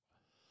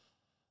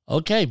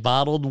 Okay,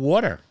 bottled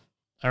water.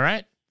 All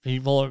right,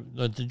 people,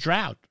 the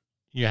drought.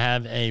 You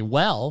have a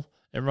well,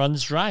 it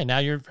runs dry. Now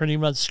you're pretty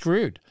much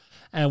screwed.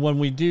 And when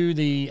we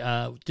did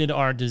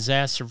our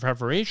disaster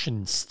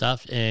preparation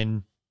stuff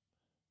in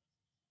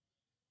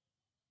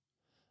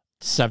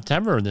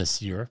September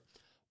this year,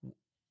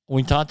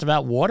 we talked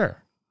about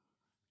water.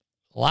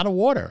 A lot of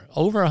water.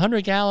 Over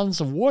 100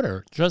 gallons of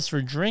water just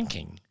for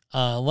drinking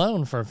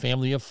alone for a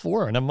family of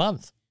 4 in a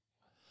month.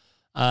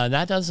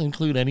 That doesn't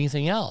include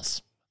anything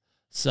else.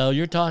 So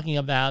you're talking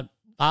about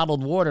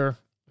bottled water,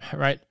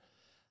 right?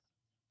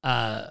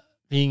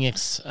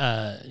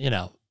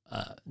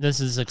 This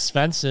is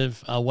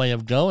expensive way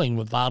of going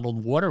with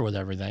bottled water with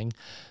everything.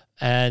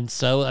 And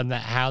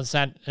how's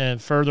that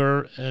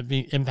further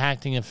be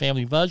impacting a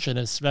family budget,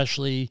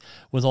 especially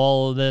with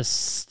all of this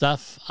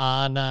stuff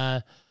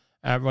on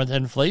with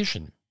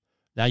inflation?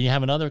 Now you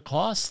have another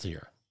cost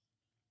here.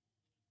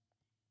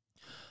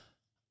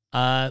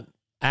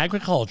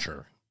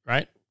 Agriculture,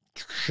 right?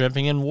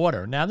 Shipping and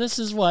water. Now this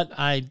is what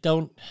I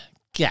don't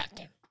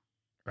get,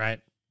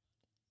 right?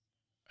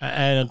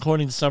 And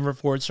according to some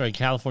reports, right,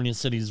 California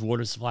City's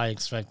water supply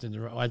expected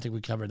to, I think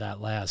we covered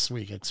that last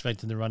week,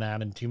 expected to run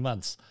out in 2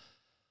 months.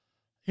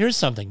 Here's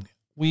something.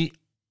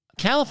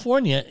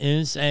 California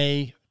is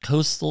a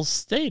coastal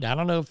state. I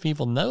don't know if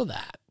people know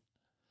that.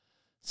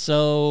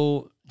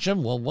 So,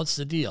 Jim, well, what's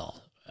the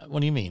deal? What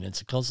do you mean?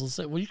 It's a coastal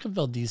state? Well, you can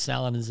build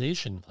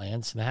desalination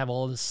plants and have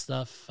all this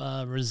stuff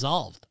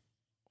resolved.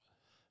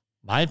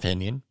 My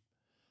opinion,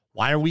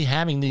 why are we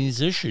having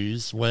these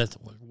issues with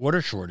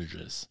water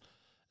shortages?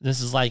 This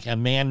is like a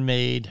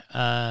man-made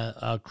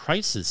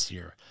crisis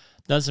here.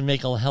 Doesn't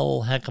make a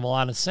heck of a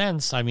lot of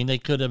sense. I mean, they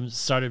could have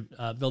started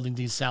building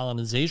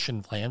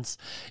desalination plants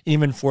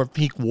even for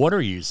peak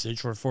water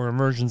usage or for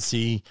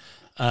emergency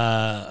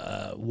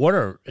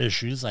water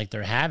issues like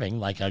they're having,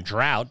 like a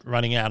drought,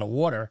 running out of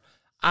water.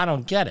 I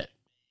don't get it.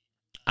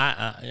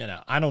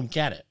 I don't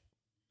get it.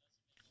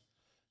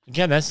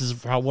 Again, this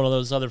is one of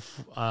those other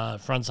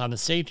fronts on the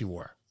safety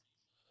war.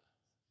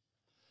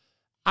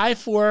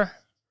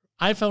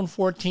 iPhone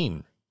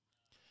 14,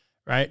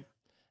 right?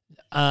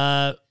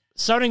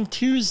 Starting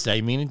Tuesday,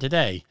 meaning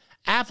today,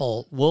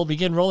 Apple will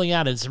begin rolling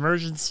out its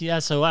emergency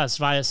SOS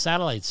via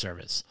satellite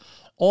service.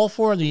 All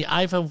 4 of the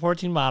iPhone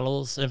 14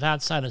 models, if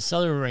outside a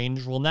cellular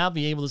range, will now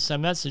be able to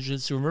send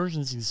messages to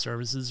emergency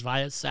services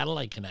via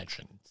satellite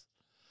connections.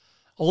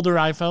 Older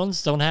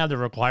iPhones don't have the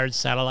required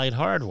satellite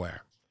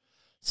hardware.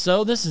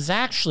 So this is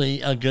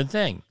actually a good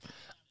thing.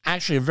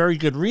 Actually, a very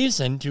good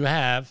reason to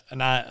have an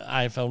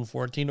iPhone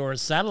 14 or a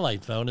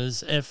satellite phone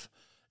is if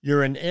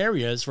you're in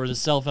areas where the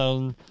cell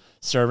phone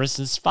service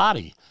is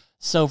spotty.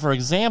 So, for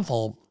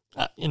example,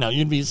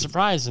 you'd be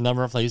surprised the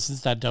number of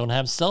places that don't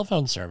have cell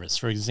phone service.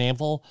 For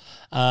example,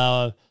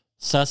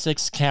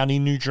 Sussex County,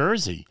 New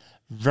Jersey,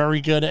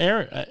 very good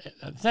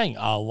thing.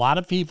 A lot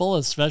of people,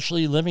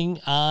 especially living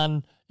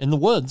in the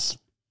woods,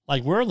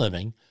 like we're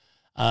living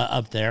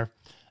up there,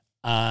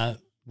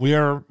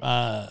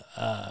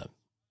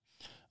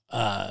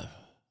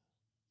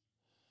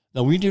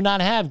 we do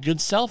not have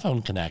good cell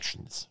phone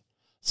connections.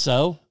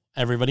 So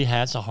everybody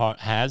has an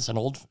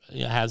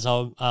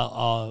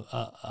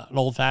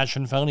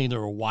old-fashioned phone, either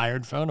a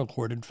wired phone, a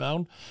corded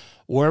phone,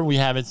 or we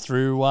have it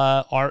through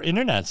our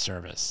internet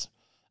service,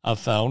 a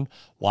phone.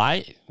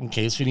 Why? In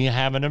case we need to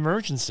have an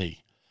emergency.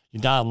 You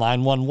dial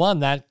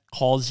 911, that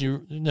calls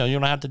you. You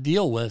don't have to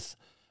deal with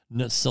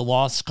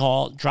lost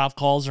call, drop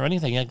calls, or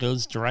anything. It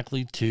goes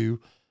directly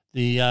to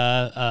the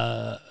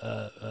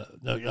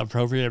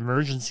appropriate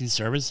emergency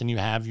service, and you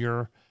have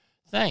your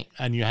thing,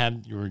 and you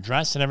have your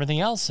address and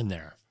everything else in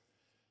there,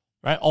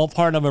 right? All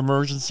part of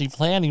emergency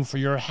planning for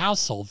your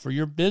household, for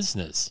your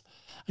business.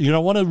 You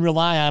don't want to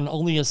rely on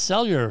only a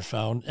cellular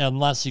phone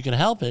unless you can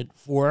help it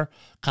for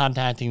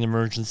contacting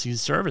emergency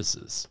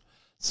services.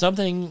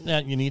 something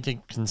that you need to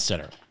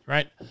consider,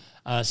 right?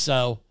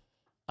 So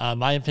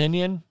my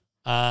opinion,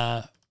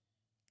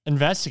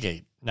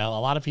 investigate. Now,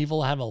 a lot of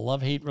people have a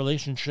love-hate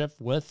relationship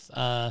with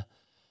have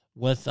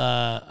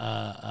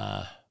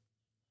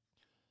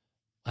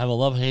a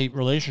love-hate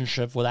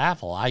relationship with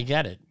Apple. I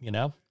get it, you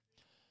know?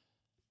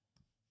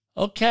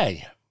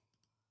 Okay.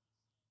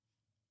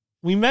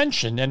 We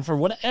mentioned, and for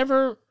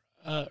whatever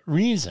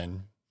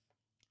reason,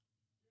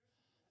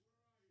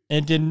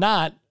 it did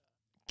not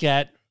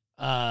get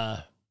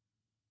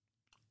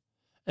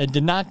what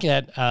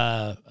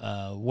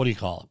do you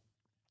call it?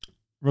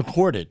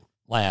 Recorded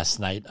last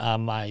night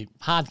on my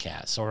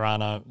podcast or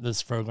on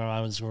this program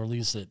I was going to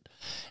release it.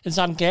 It's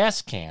on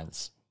gas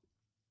cans.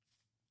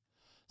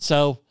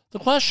 So the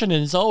question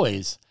is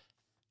always,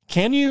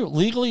 can you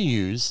legally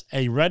use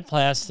a red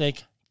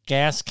plastic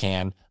gas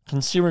can,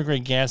 consumer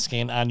grade gas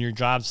can on your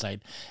job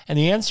site? And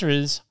the answer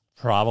is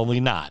probably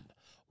not.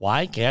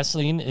 Why?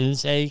 Gasoline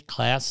is a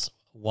class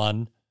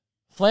 1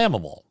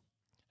 flammable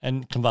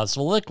and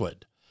combustible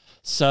liquid.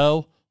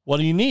 So what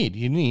do you need?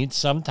 You need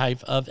some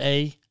type of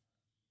a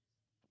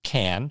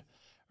can,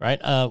 right?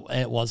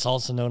 It was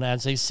also known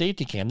as a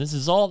safety can. This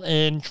is all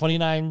in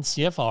 29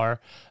 CFR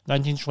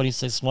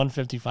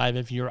 1926-155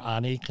 if you're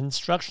on a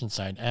construction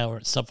site, or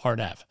subpart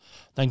F,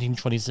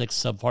 1926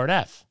 subpart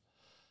F,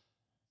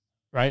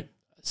 right?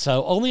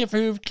 So only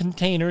approved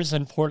containers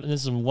and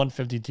this is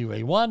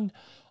 152A1,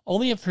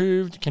 only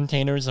approved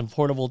containers and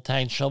portable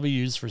tanks shall be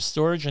used for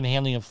storage and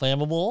handling of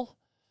flammable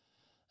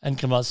and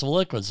combustible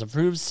liquids.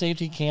 Approved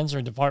safety cans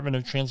or Department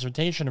of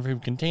Transportation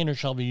approved containers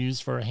shall be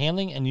used for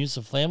handling and use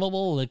of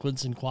flammable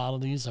liquids in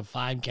quantities of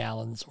 5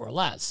 gallons or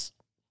less.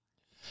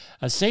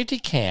 A safety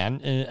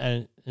can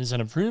is an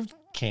approved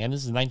can.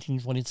 This is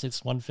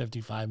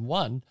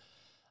 1926-155-1.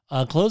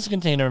 A closed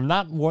container of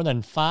not more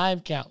than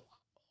 5 gallons.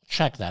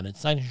 Check that.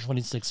 It's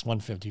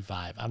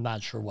 1926-155. I'm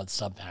not sure what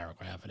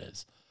subparagraph it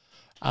is.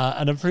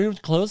 An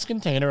approved closed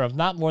container of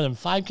not more than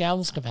 5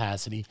 gallons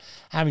capacity,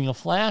 having a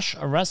flash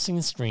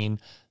arresting screen,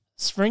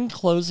 spring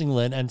closing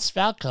lid, and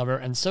spout cover,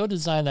 and so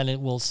designed that it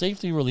will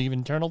safely relieve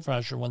internal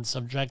pressure when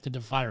subjected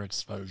to fire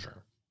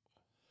exposure.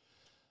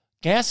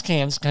 Gas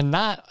cans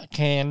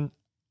can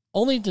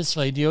only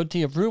display DOT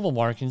approval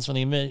markings when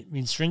they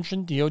meet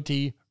stringent DOT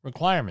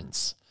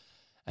requirements.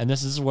 And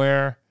this is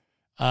where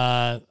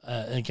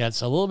it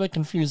gets a little bit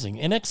confusing.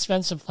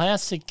 Inexpensive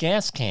plastic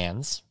gas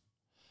cans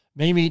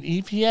may meet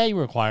EPA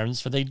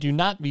requirements, but they do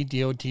not meet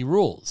DOT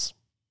rules.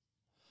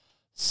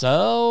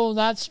 So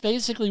that's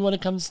basically what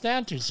it comes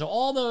down to. So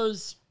all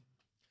those,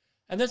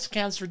 and this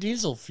accounts for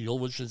diesel fuel,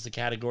 which is the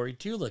category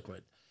 2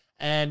 liquid.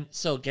 And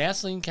so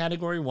gasoline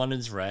category 1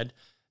 is red.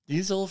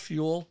 Diesel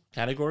fuel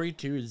category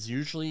 2 is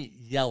usually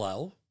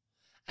yellow.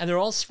 And they're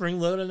all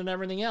spring-loaded and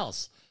everything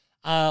else.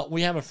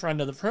 We have a friend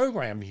of the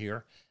program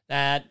here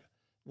that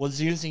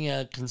was using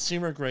a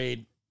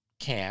consumer-grade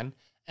can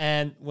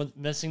and was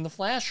missing the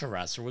flash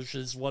arrestor, which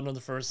is one of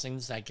the first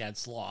things that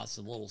gets lost,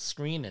 a little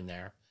screen in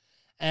there.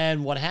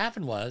 And what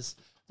happened was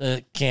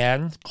the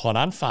can caught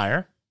on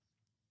fire.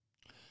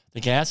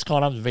 The gas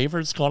caught on, the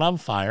vapors caught on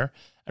fire.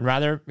 And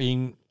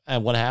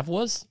what happened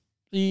was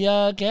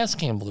the gas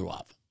can blew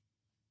up.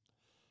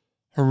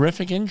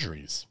 Horrific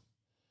injuries,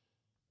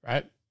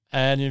 right?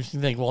 And if you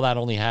think, well, that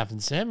only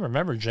happens to him,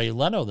 remember Jay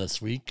Leno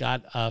this week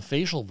got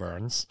facial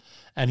burns,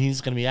 and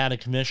he's going to be out of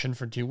commission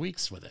for 2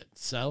 weeks with it.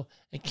 So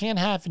it can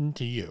happen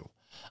to you.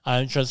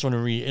 I just want to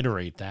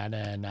reiterate that,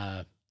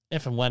 and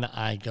if and when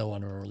I go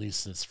on to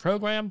release this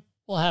program,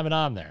 we'll have it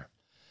on there.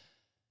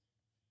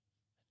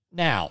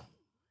 Now,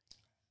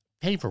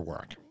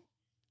 paperwork,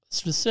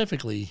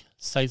 specifically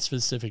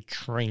site-specific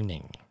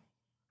training.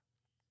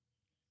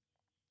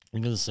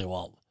 You're going to say,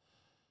 well,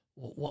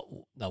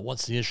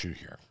 what's the issue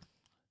here?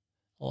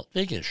 Well,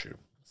 big issue,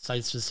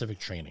 site-specific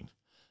training.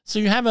 So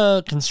you have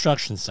a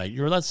construction site.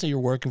 Let's say you're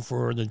working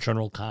for the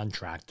general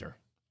contractor.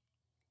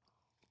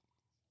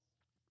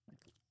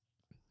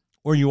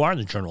 Or you are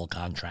the general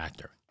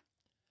contractor.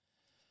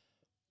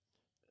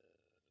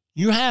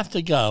 You have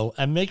to go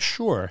and make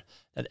sure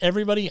that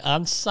everybody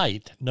on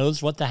site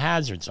knows what the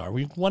hazards are.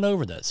 We went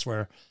over this,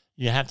 where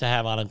you have to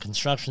have on a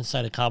construction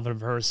site a competent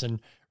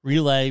person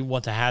relay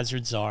what the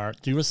hazards are,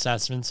 do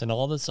assessments, and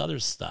all this other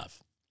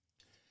stuff.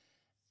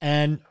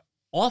 And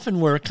often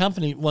where a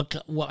company,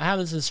 how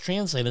does this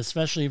translate,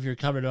 especially if you're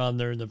covered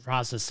under the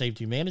process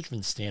safety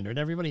management standard?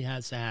 Everybody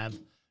has to have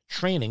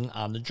training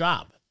on the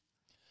job.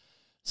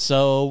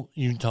 So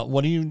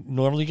what do you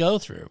normally go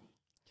through?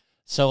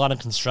 So on a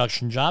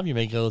construction job, you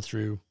may go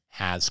through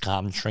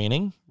HAZCOM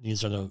training.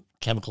 These are the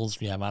chemicals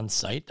we have on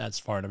site.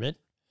 That's part of it.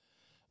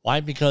 Why?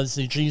 Because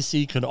the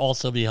GC could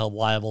also be held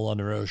liable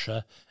under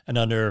OSHA and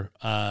under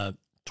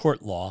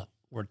tort law,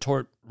 or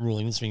tort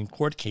rulings, being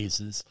court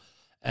cases,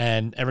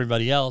 and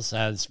everybody else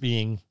as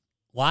being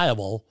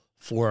liable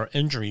for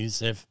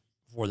injuries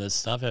for this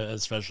stuff,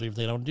 especially if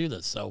they don't do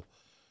this. So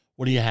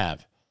what do you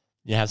have?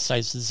 You have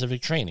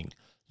site-specific training.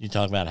 You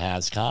talk about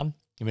HAZCOM.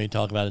 You may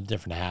talk about the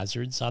different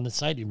hazards on the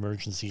site,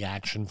 emergency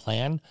action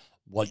plan,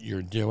 what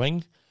you're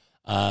doing.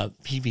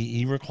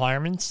 PPE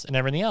requirements and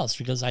everything else,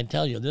 because I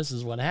tell you, this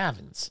is what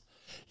happens.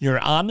 You're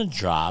on the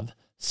job,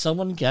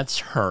 someone gets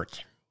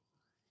hurt,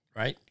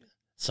 right?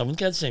 Someone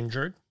gets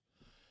injured,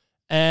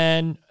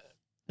 and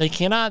they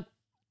cannot,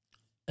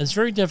 it's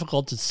very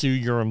difficult to sue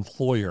your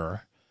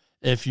employer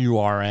if you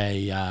are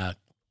a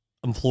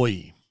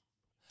employee.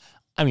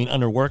 I mean,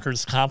 under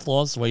workers' comp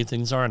laws, the way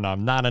things are, and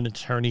I'm not an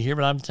attorney here,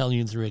 but I'm telling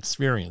you through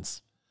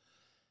experience.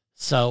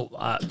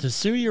 So to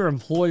sue your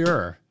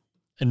employer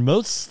in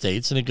most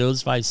states, and it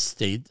goes by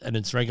state, and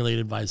it's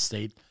regulated by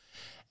state,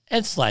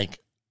 it's like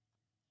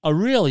a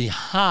really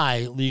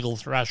high legal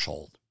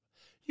threshold.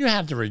 You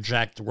have to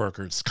reject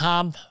workers'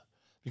 comp,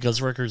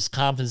 because workers'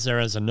 comp is there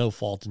as a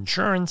no-fault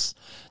insurance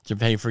to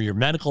pay for your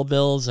medical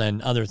bills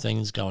and other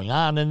things going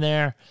on in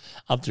there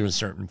up to a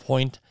certain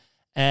point.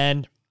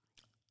 And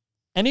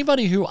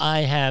anybody who I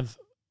have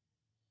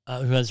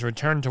who has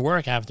returned to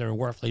work after a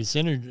workplace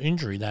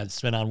injury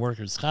that's been on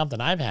workers' comp that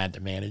I've had to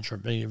manage or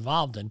be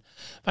involved in,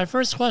 my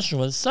first question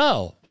was,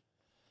 so,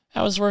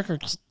 how is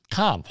workers'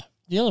 comp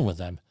dealing with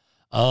them?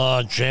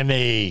 Oh,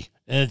 Jimmy,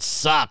 it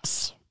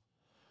sucks.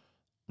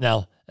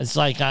 Now, it's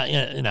like,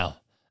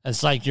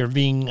 it's like you're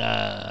being,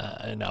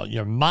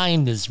 your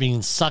mind is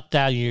being sucked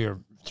out of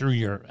through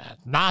your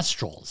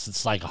nostrils.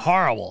 It's like a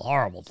horrible,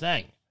 horrible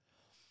thing.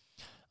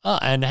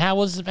 And how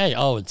was the pay?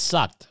 Oh, it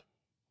sucked.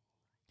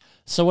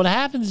 So what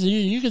happens is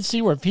you can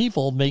see where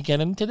people may get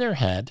into their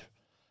head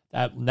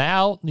that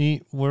now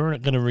we're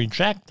going to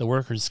reject the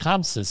workers'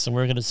 comp system.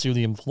 We're going to sue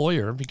the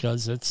employer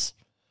because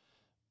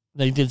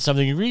they did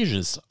something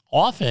egregious.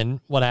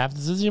 Often what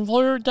happens is the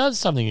employer does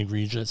something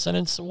egregious and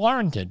it's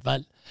warranted,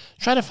 but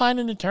trying to find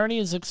an attorney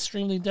is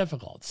extremely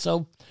difficult.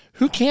 So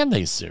who can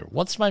they sue?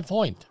 What's my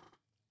point?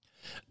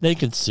 They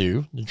could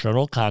sue the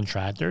general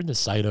contractor, the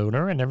site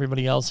owner, and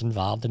everybody else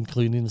involved,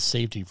 including the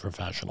safety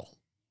professional,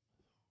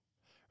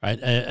 right?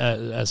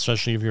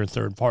 Especially if you're a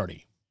third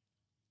party.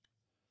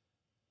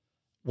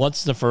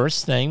 What's the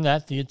first thing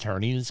that the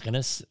attorney is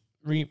going to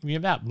read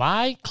about?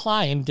 My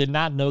client did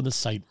not know the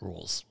site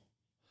rules.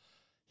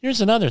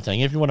 Here's another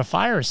thing. If you want to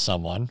fire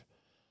someone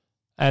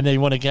and they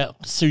want to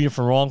sue you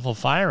for wrongful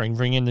firing,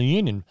 bring in the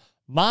union.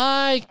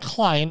 My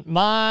client,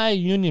 my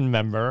union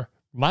member,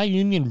 my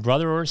union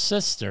brother or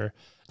sister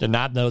did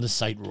not know the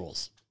site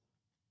rules.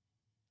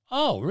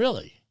 Oh,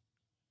 really?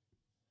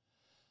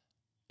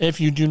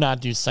 If you do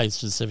not do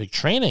site-specific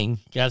training,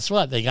 guess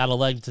what? They got a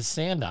leg to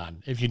stand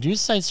on. If you do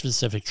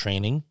site-specific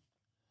training,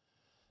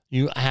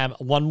 you have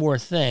one more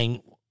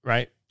thing,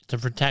 right, to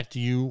protect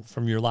you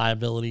from your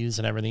liabilities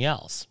and everything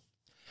else.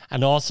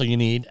 And also you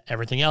need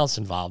everything else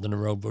involved in a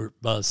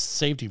robust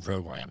safety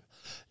program.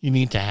 You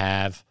need to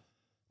have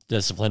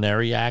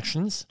disciplinary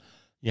actions.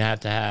 You have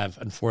to have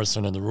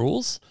enforcement of the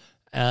rules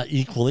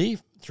equally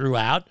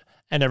throughout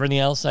and everything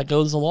else that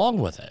goes along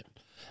with it.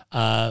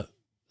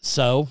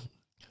 So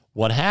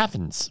what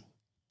happens?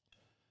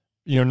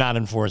 You're not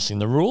enforcing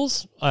the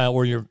rules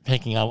or you're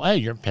picking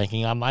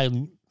on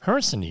my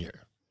person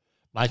here,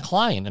 my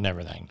client and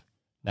everything.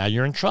 Now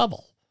you're in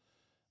trouble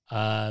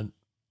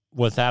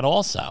with that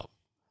also.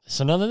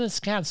 So none of this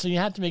counts. So you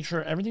have to make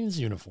sure everything's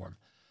uniform.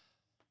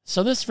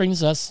 So this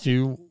brings us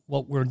to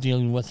what we're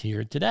dealing with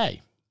here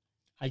today.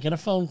 I get a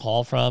phone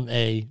call from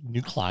a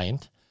new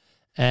client,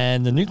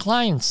 and the new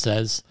client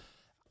says,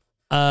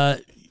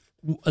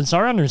 it's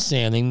our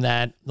understanding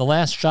that the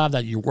last job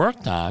that you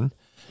worked on,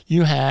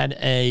 you had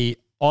a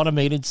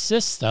automated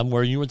system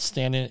where you would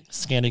scan a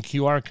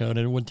QR code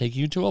and it would take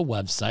you to a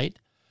website.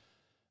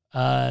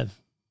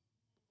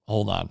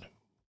 Hold on.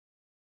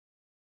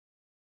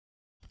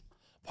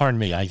 Pardon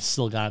me, I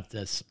still got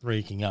this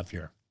breaking up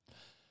here,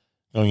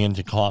 going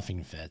into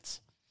coughing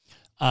fits.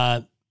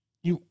 Where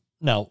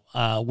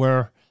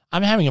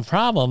I'm having a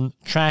problem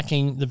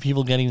tracking the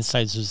people getting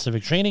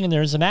site-specific training, and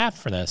there's an app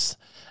for this.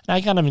 And I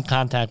got them in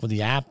contact with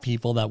the app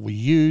people that we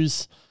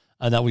use,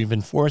 that we've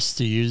been forced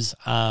to use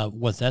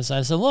with this.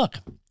 I said, look,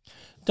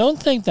 don't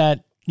think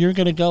that you're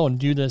going to go and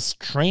do this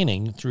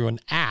training through an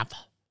app,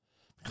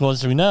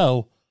 because we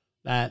know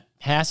that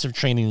passive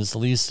training is the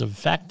least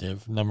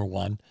effective, number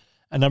one.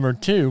 And number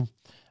two,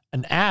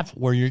 an app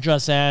where you're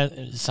just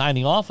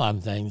signing off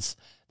on things,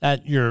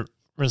 that your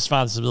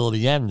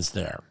responsibility ends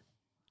there.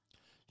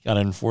 You got to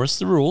enforce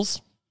the rules.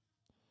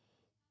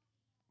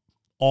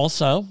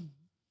 Also,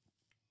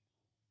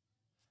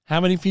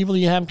 how many people do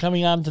you have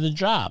coming on to the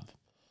job?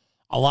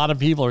 A lot of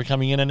people are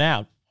coming in and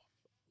out.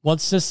 What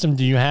system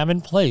do you have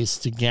in place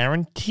to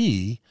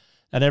guarantee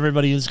that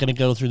everybody is going to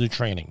go through the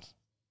training?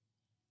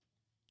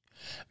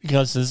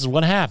 Because this is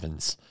what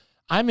happens.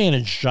 I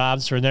manage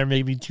jobs where there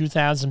may be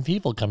 2,000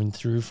 people coming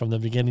through from the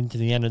beginning to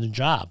the end of the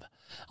job.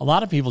 A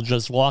lot of people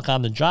just walk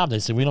on the job. They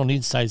say, we don't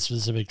need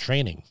site-specific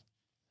training.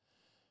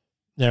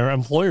 Their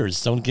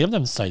employers don't give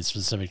them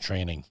site-specific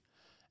training.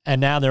 And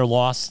now they're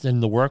lost in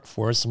the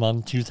workforce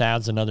among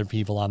 2,000 other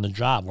people on the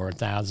job, or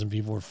 1,000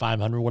 people, or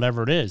 500,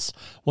 whatever it is.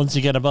 Once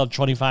you get above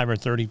 25 or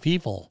 30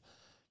 people,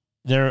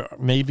 there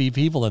may be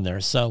people in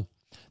there so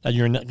that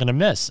you're not going to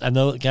miss.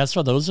 And guess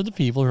what? Those are the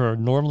people who are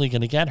normally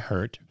going to get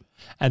hurt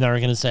And they're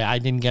going to say, I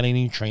didn't get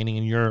any training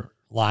and you're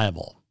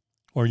liable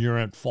or you're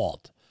at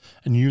fault.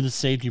 And you, the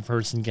safety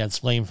person, gets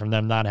blamed from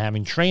them not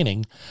having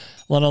training,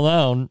 let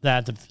alone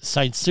that the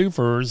site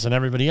supers and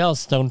everybody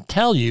else don't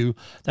tell you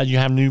that you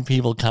have new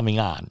people coming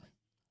on.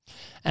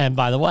 And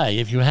by the way,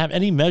 if you have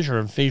any measure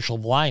of facial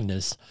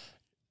blindness,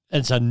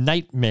 it's a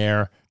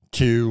nightmare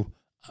to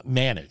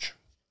manage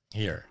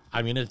here.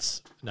 I mean,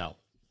 it's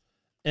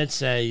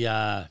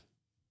a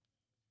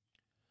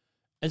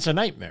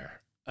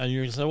nightmare. And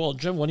you say, well,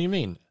 Jim, what do you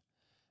mean?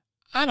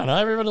 I don't know.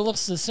 Everybody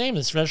looks the same,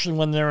 especially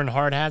when they're in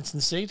hard hats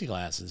and safety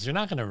glasses. You're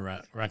not going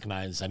to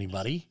recognize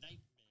anybody.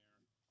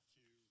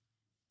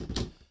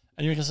 And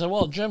you can say,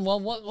 well, Jim,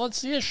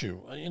 what's the issue?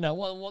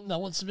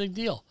 What's the big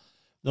deal?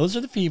 Those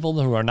are the people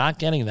who are not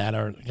getting that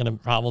are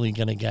probably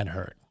going to get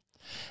hurt.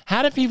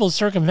 How do people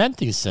circumvent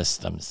these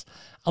systems?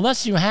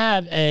 Unless you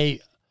have a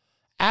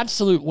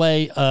absolute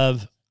way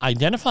of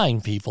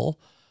identifying people,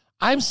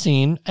 I've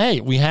seen,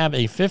 hey, we have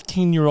a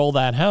 15-year-old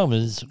at home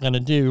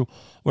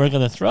we're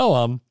going to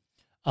throw him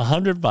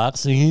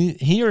 $100 and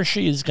he or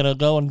she is going to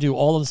go and do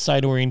all of the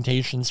site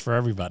orientations for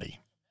everybody.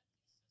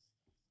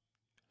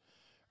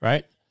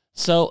 Right?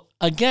 So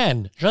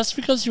again, just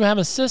because you have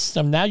a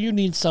system, now you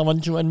need someone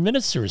to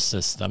administer a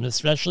system,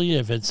 especially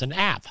if it's an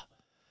app.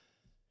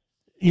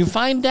 You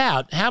find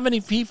out how many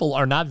people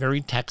are not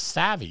very tech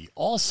savvy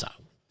also.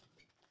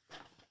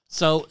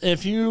 So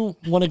if you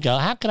want to go,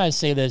 how can I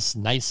say this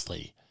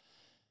nicely?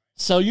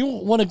 So you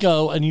want to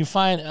go and you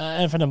find,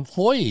 if an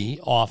employee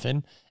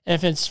often,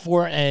 if it's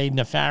for a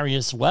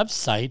nefarious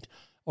website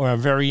or a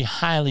very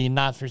highly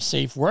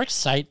not-for-safe work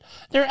site,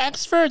 they're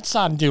experts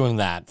on doing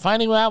that,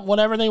 finding out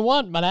whatever they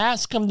want. But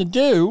ask them to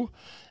do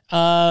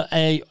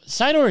a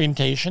site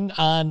orientation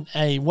on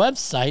a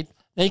website,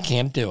 they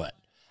can't do it.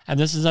 And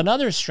this is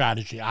another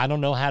strategy. I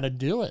don't know how to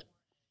do it.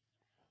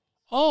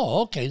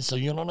 Oh, okay, so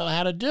you don't know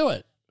how to do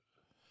it.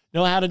 You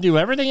know how to do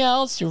everything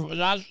else. You're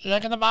not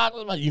checking the box,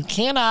 but you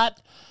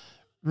cannot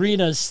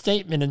read a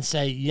statement and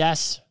say,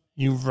 yes,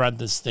 you've read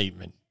the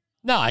statement.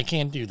 No, I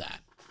can't do that.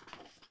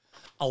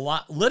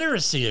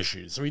 Literacy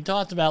issues. We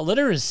talked about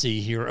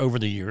literacy here over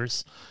the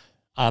years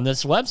on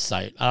this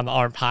website, on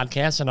our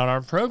podcast and on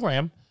our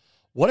program.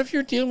 What if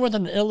you're dealing with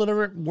an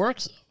illiterate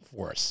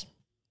workforce?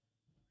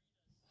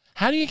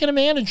 How are you going to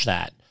manage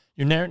that?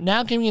 You're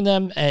now giving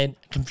them a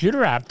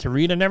computer app to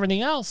read and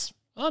everything else.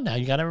 Oh, now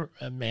you got to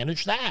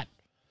manage that.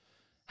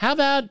 How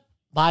about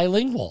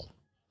bilingual?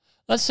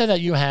 Let's say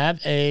that you have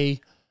a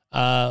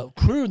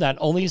crew that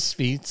only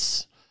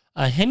speaks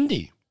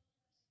Hindi.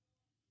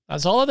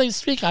 That's all they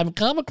speak. I've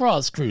come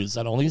across crews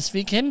that only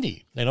speak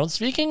Hindi. They don't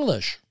speak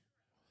English.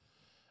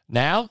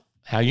 Now,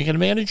 how are you going to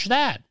manage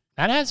that?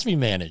 That has to be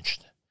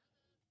managed.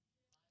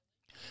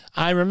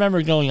 I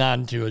remember going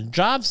on to a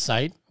job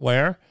site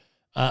where,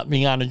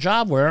 being on a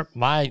job where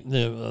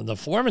the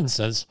foreman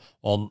says,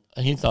 well,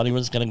 he thought he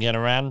was going to get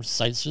around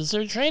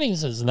site-specific training. He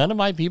says none of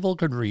my people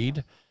could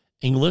read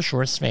English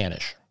or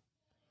Spanish.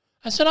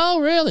 I said, oh,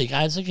 really?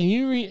 Guys, can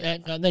you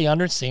read? They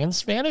understand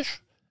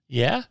Spanish?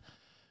 Yeah.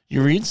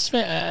 You read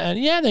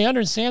Spanish? Yeah, they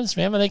understand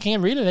Spanish, but they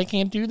can't read it. They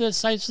can't do the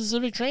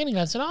site-specific training.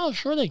 I said, oh,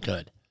 sure they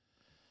could.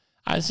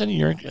 I said,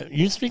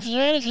 you speak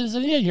Spanish? He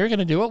said, yeah, you're going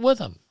to do it with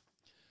them.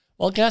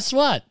 Well, guess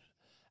what?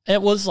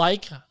 It was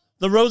like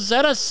the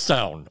Rosetta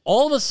Stone.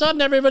 All of a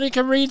sudden, everybody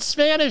can read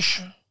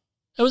Spanish.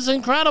 It was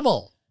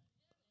incredible.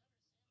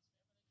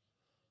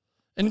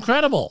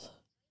 Incredible.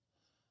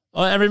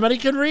 Well, everybody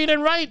could read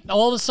and write.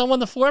 All of a sudden,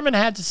 the foreman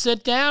had to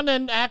sit down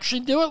and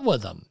actually do it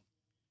with them.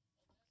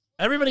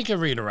 Everybody could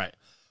read and write.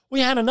 We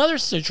had another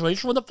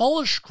situation with a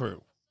Polish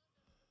crew.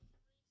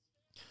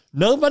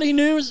 Nobody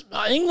knew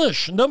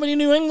English. Nobody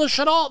knew English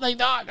at all. They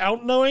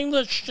don't know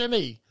English,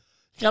 Jimmy.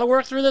 You got to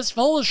work through this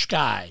Polish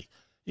guy.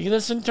 You get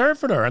this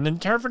interpreter, and the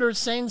interpreter is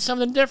saying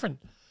something different.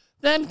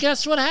 Then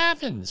guess what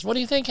happens? What do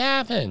you think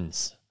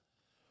happens?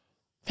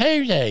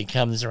 Payday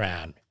comes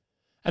around,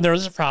 and there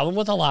was a problem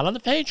with a lot of the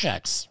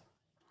paychecks.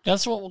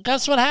 Guess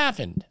what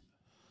happened?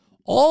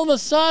 All of a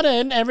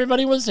sudden,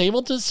 everybody was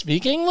able to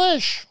speak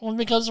English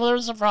because there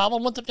was a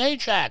problem with the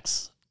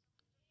paychecks.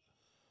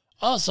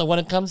 Oh, so when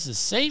it comes to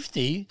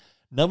safety,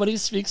 nobody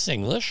speaks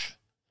English.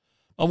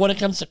 But when it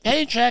comes to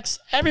paychecks,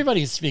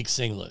 everybody speaks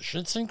English.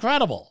 It's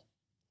incredible.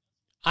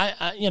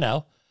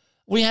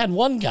 We had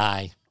one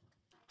guy,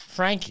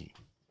 Frankie.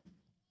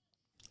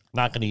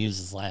 Not going to use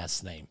his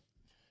last name.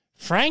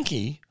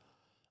 Frankie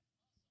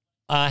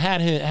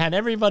had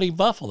everybody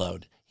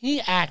buffaloed. He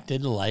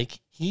acted like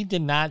he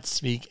did not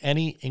speak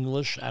any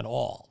English at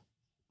all.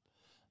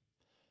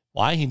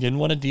 Why? He didn't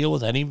want to deal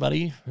with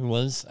anybody who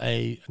was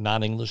a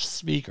non-English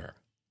speaker.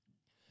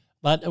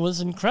 But it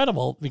was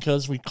incredible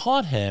because we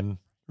caught him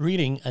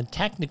reading a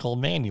technical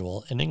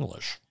manual in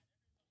English.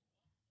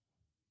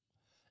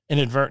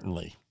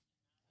 Inadvertently.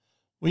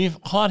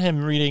 We've caught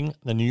him reading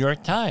the New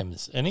York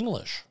Times in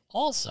English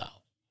also.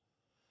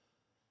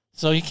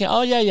 So he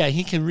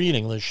he can read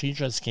English, he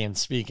just can't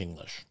speak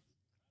English.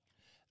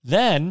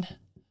 Then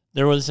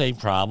there was a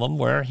problem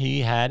where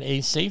he had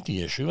a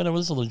safety issue, and it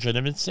was a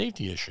legitimate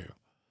safety issue.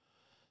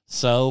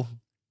 So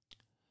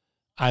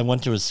I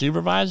went to a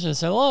supervisor and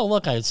said, oh,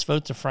 look, I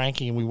spoke to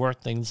Frankie and we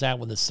worked things out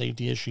with a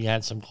safety issue. He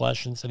had some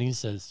questions. And he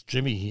says,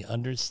 Jimmy, he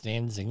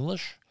understands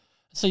English?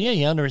 I said, yeah,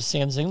 he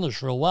understands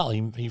English real well.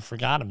 He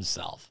forgot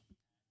himself.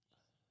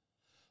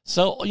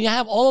 So you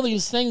have all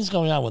these things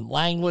going on with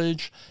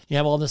language. You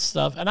have all this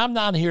stuff. And I'm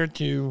not here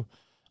to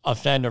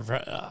offend or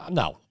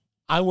no.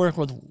 I work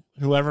with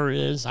whoever it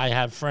is. I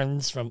have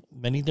friends from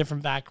many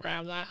different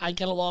backgrounds. I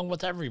get along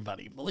with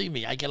everybody. Believe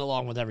me, I get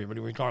along with everybody,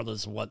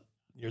 regardless of what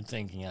you're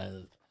thinking.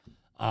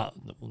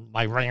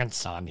 My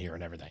rants on here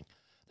and everything.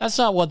 That's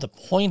not what the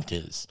point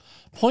is.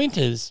 Point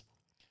is,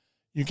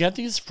 you get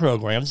these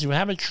programs, you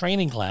have a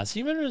training class,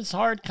 even if it's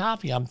hard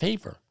copy on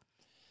paper.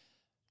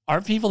 Are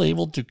people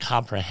able to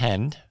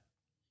comprehend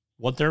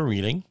what they're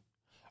reading?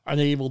 Are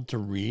they able to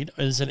read?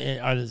 Is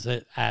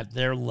it at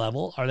their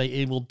level? Are they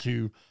able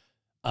to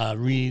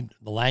read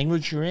the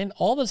language you're in?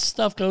 All this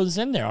stuff goes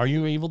in there. Are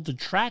you able to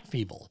track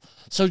people?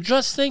 So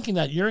just thinking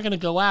that you're going to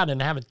go out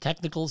and have a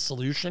technical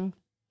solution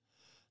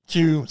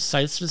to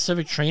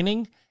site-specific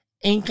training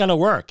ain't going to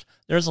work.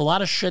 There's a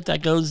lot of shit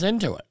that goes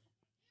into it.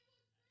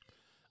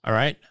 All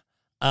right?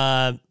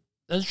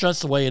 That's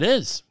just the way it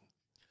is.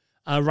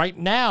 Right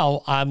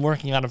now, I'm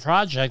working on a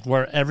project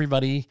where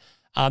everybody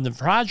on the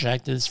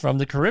project is from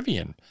the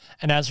Caribbean.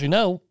 And as we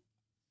know,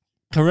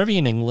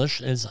 Caribbean English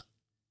is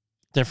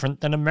different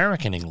than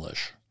American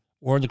English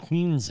or the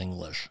Queen's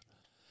English.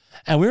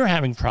 And we were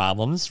having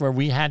problems where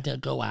we had to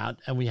go out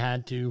and we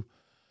had to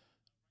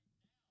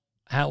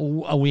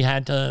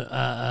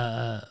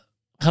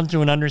come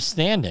to an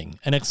understanding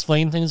and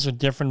explain things with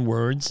different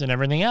words and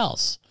everything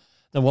else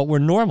than what were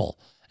normal.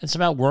 It's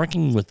about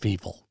working with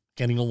people,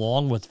 getting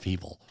along with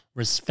people,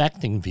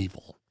 respecting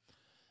people,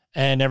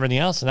 and everything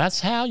else. And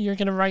that's how you're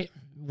going to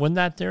win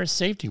that there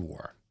safety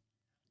war.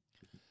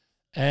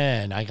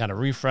 And I got to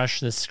refresh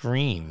the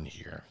screen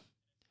here.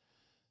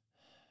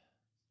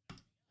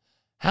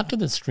 How could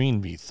the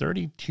screen be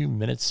 32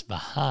 minutes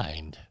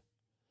behind,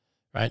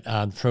 right,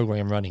 on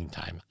program running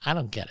time? I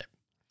don't get it.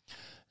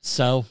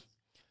 So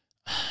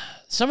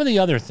some of the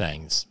other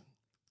things.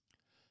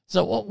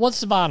 So what's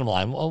the bottom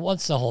line?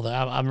 What's the whole thing?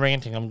 I'm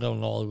ranting. I'm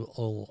going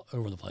all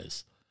over the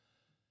place.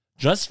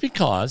 Just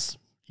because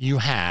you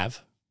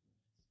have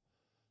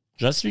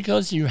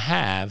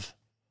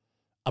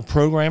a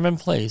program in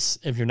place,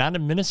 if you're not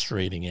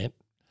administrating it,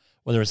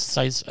 whether it's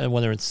site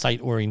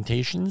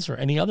orientations or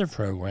any other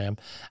program,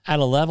 at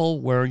a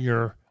level where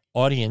your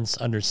audience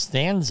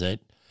understands it,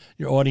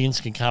 your audience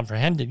can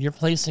comprehend it, you're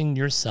placing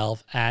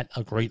yourself at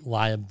a great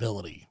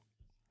liability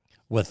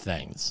with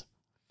things.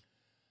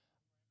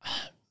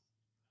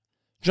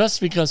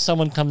 Just because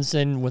someone comes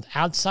in with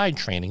outside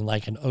training,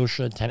 like an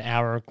OSHA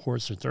 10-hour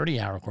course or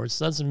 30-hour course,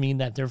 doesn't mean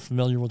that they're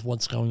familiar with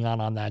what's going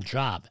on that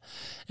job.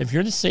 If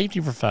you're the safety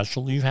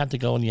professional, you have to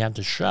go and you have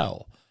to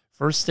show.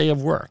 First day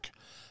of work,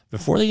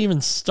 before they even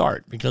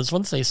start, because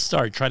once they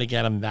start, try to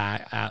get them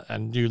back out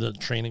and do the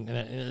training,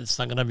 it's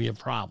not going to be a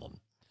problem.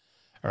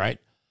 All right?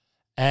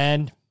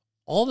 And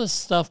all this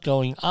stuff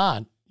going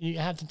on, you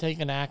have to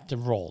take an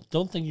active role.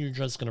 Don't think you're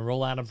just going to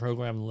roll out a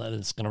program and let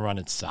it's going to run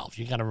itself.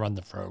 You got to run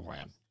the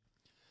program.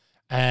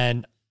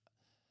 And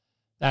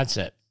that's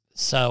it.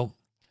 So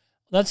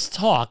let's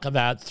talk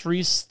about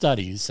 3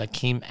 studies that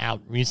came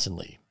out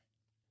recently.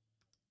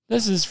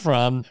 This is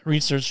from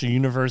research at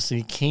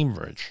University of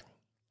Cambridge.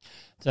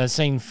 That's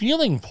saying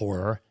feeling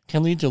poorer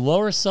can lead to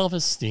lower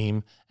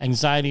self-esteem,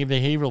 anxiety, and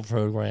behavioral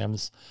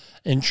programs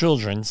in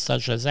children,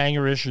 such as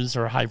anger issues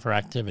or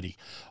hyperactivity.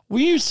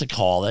 We used to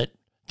call it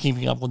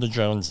keeping up with the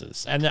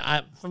Joneses. And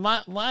from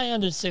my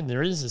understanding,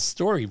 there is a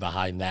story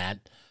behind that.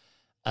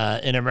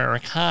 In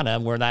Americana,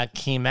 where that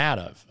came out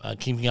of,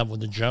 keeping up with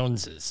the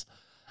Joneses.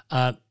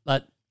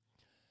 But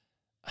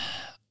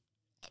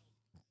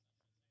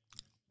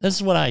this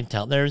is what I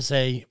tell. There's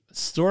a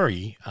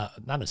story,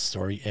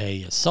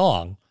 a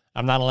song.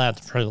 I'm not allowed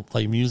to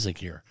play music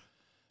here.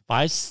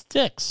 By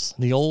Styx,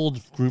 the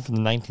old group from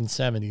the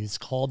 1970s,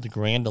 called The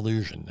Grand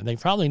Illusion. And they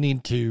probably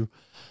need to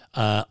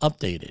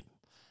update it.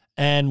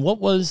 And what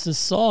was the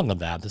song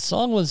about? The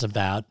song was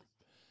about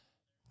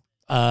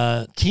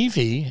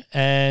TV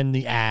and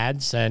the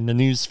ads and the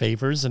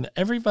newspapers and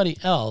everybody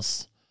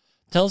else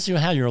tells you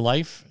how your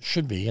life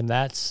should be, and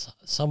that's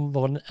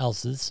someone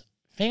else's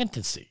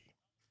fantasy.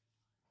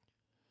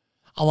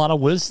 A lot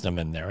of wisdom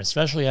in there,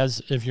 especially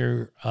if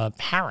you're a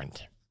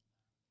parent.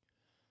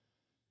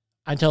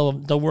 I tell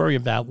them, don't worry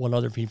about what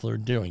other people are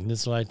doing.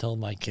 This is what I tell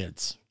my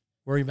kids.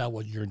 Worry about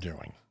what you're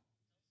doing.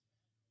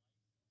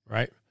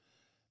 Right?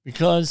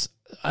 Because,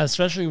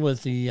 especially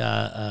with the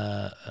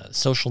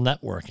social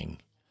networking,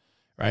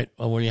 right?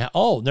 Well, when you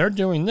they're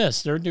doing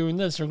this, they're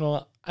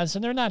going. I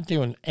said they're not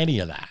doing any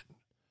of that.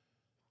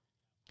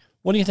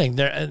 What do you think?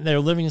 They're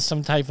living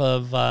some type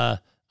of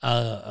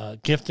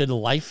gifted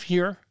life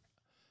here,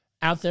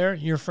 out there.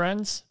 Your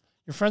friends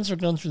are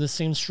going through the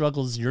same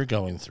struggles you're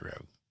going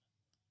through.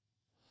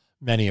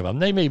 Many of them,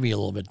 they may be a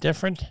little bit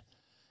different,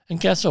 and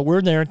guess what?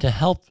 We're there to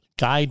help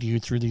guide you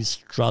through these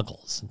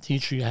struggles and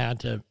teach you how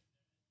to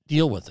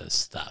deal with this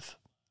stuff.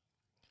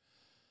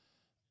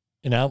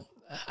 You know.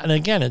 And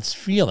again, it's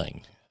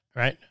feeling,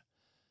 right?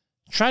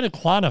 Try to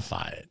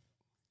quantify it.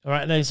 All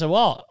right. And they say,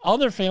 well,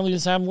 other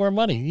families have more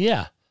money.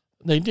 Yeah,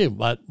 they do.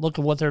 But look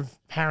at what their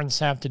parents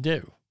have to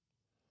do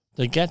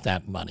to get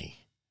that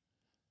money,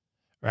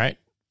 right?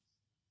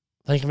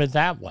 Think of it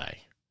that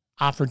way.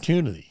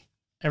 Opportunity,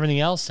 everything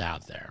else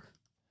out there.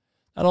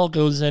 That all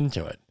goes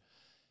into it.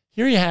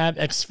 Here you have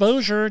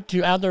exposure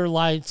to outdoor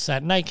lights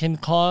at night can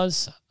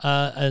cause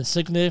a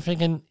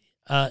significant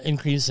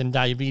increase in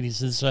diabetes.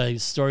 This is a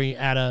story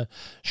out of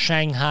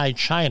Shanghai,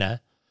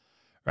 China,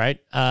 right?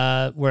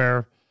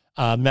 Where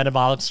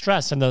metabolic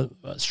stress and the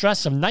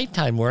stress of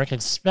nighttime work,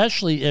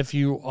 especially if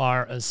you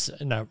are,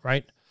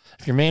 right?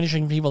 If you're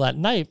managing people at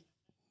night,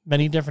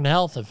 many different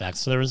health effects.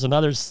 So there was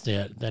another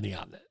study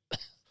on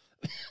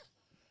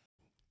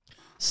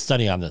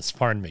this.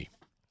 Pardon me.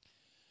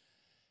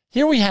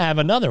 Here we have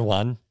another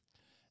one.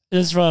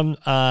 This is from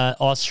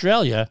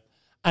Australia.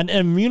 An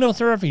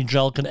immunotherapy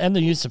gel can end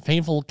the use of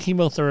painful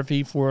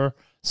chemotherapy for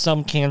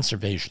some cancer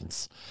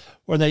patients,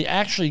 where they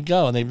actually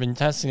go, and they've been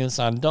testing this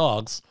on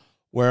dogs,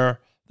 where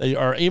they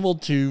are able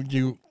to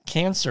do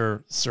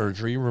cancer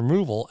surgery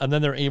removal, and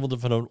then they're able to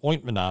put an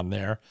ointment on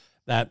there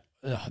that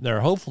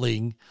they're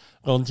hopefully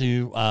going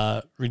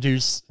to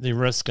reduce the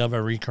risk of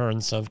a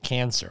recurrence of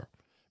cancer.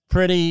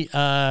 Pretty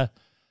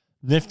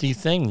nifty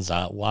things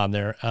on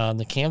there on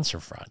the cancer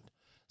front.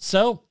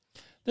 So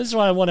this is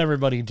what I want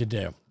everybody to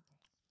do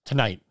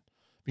tonight.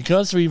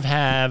 Because we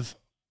have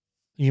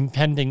the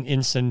impending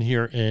incident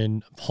here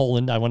in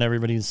Poland, I want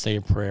everybody to say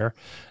a prayer.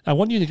 I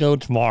want you to go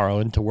tomorrow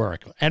into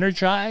work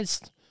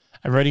energized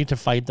and ready to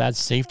fight that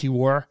safety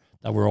war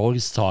that we're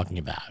always talking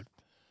about.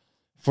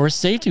 For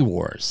Safety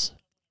Wars,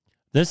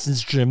 this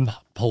is Jim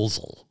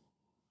Posel.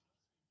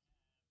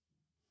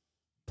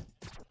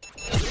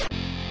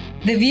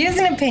 The views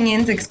and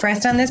opinions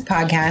expressed on this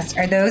podcast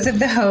are those of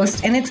the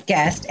host and its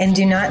guest and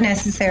do not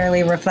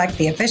necessarily reflect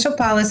the official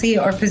policy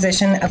or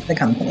position of the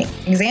company.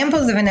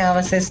 Examples of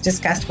analysis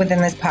discussed within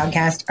this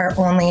podcast are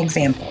only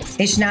examples.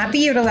 They should not be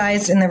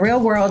utilized in the real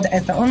world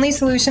as the only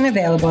solution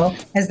available,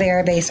 as they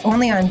are based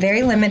only on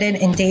very limited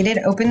and dated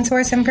open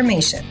source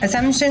information.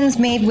 Assumptions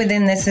made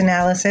within this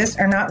analysis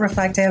are not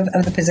reflective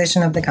of the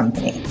position of the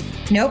company.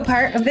 No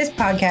part of this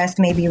podcast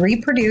may be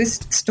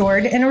reproduced,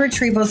 stored in a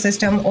retrieval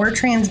system, or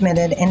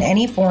transmitted in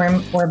any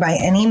form or by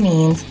any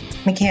means,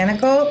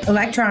 mechanical,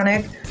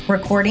 electronic,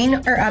 recording,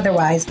 or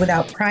otherwise,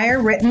 without prior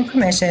written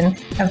permission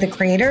of the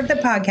creator of the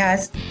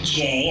podcast,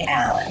 Jay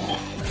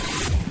Allen.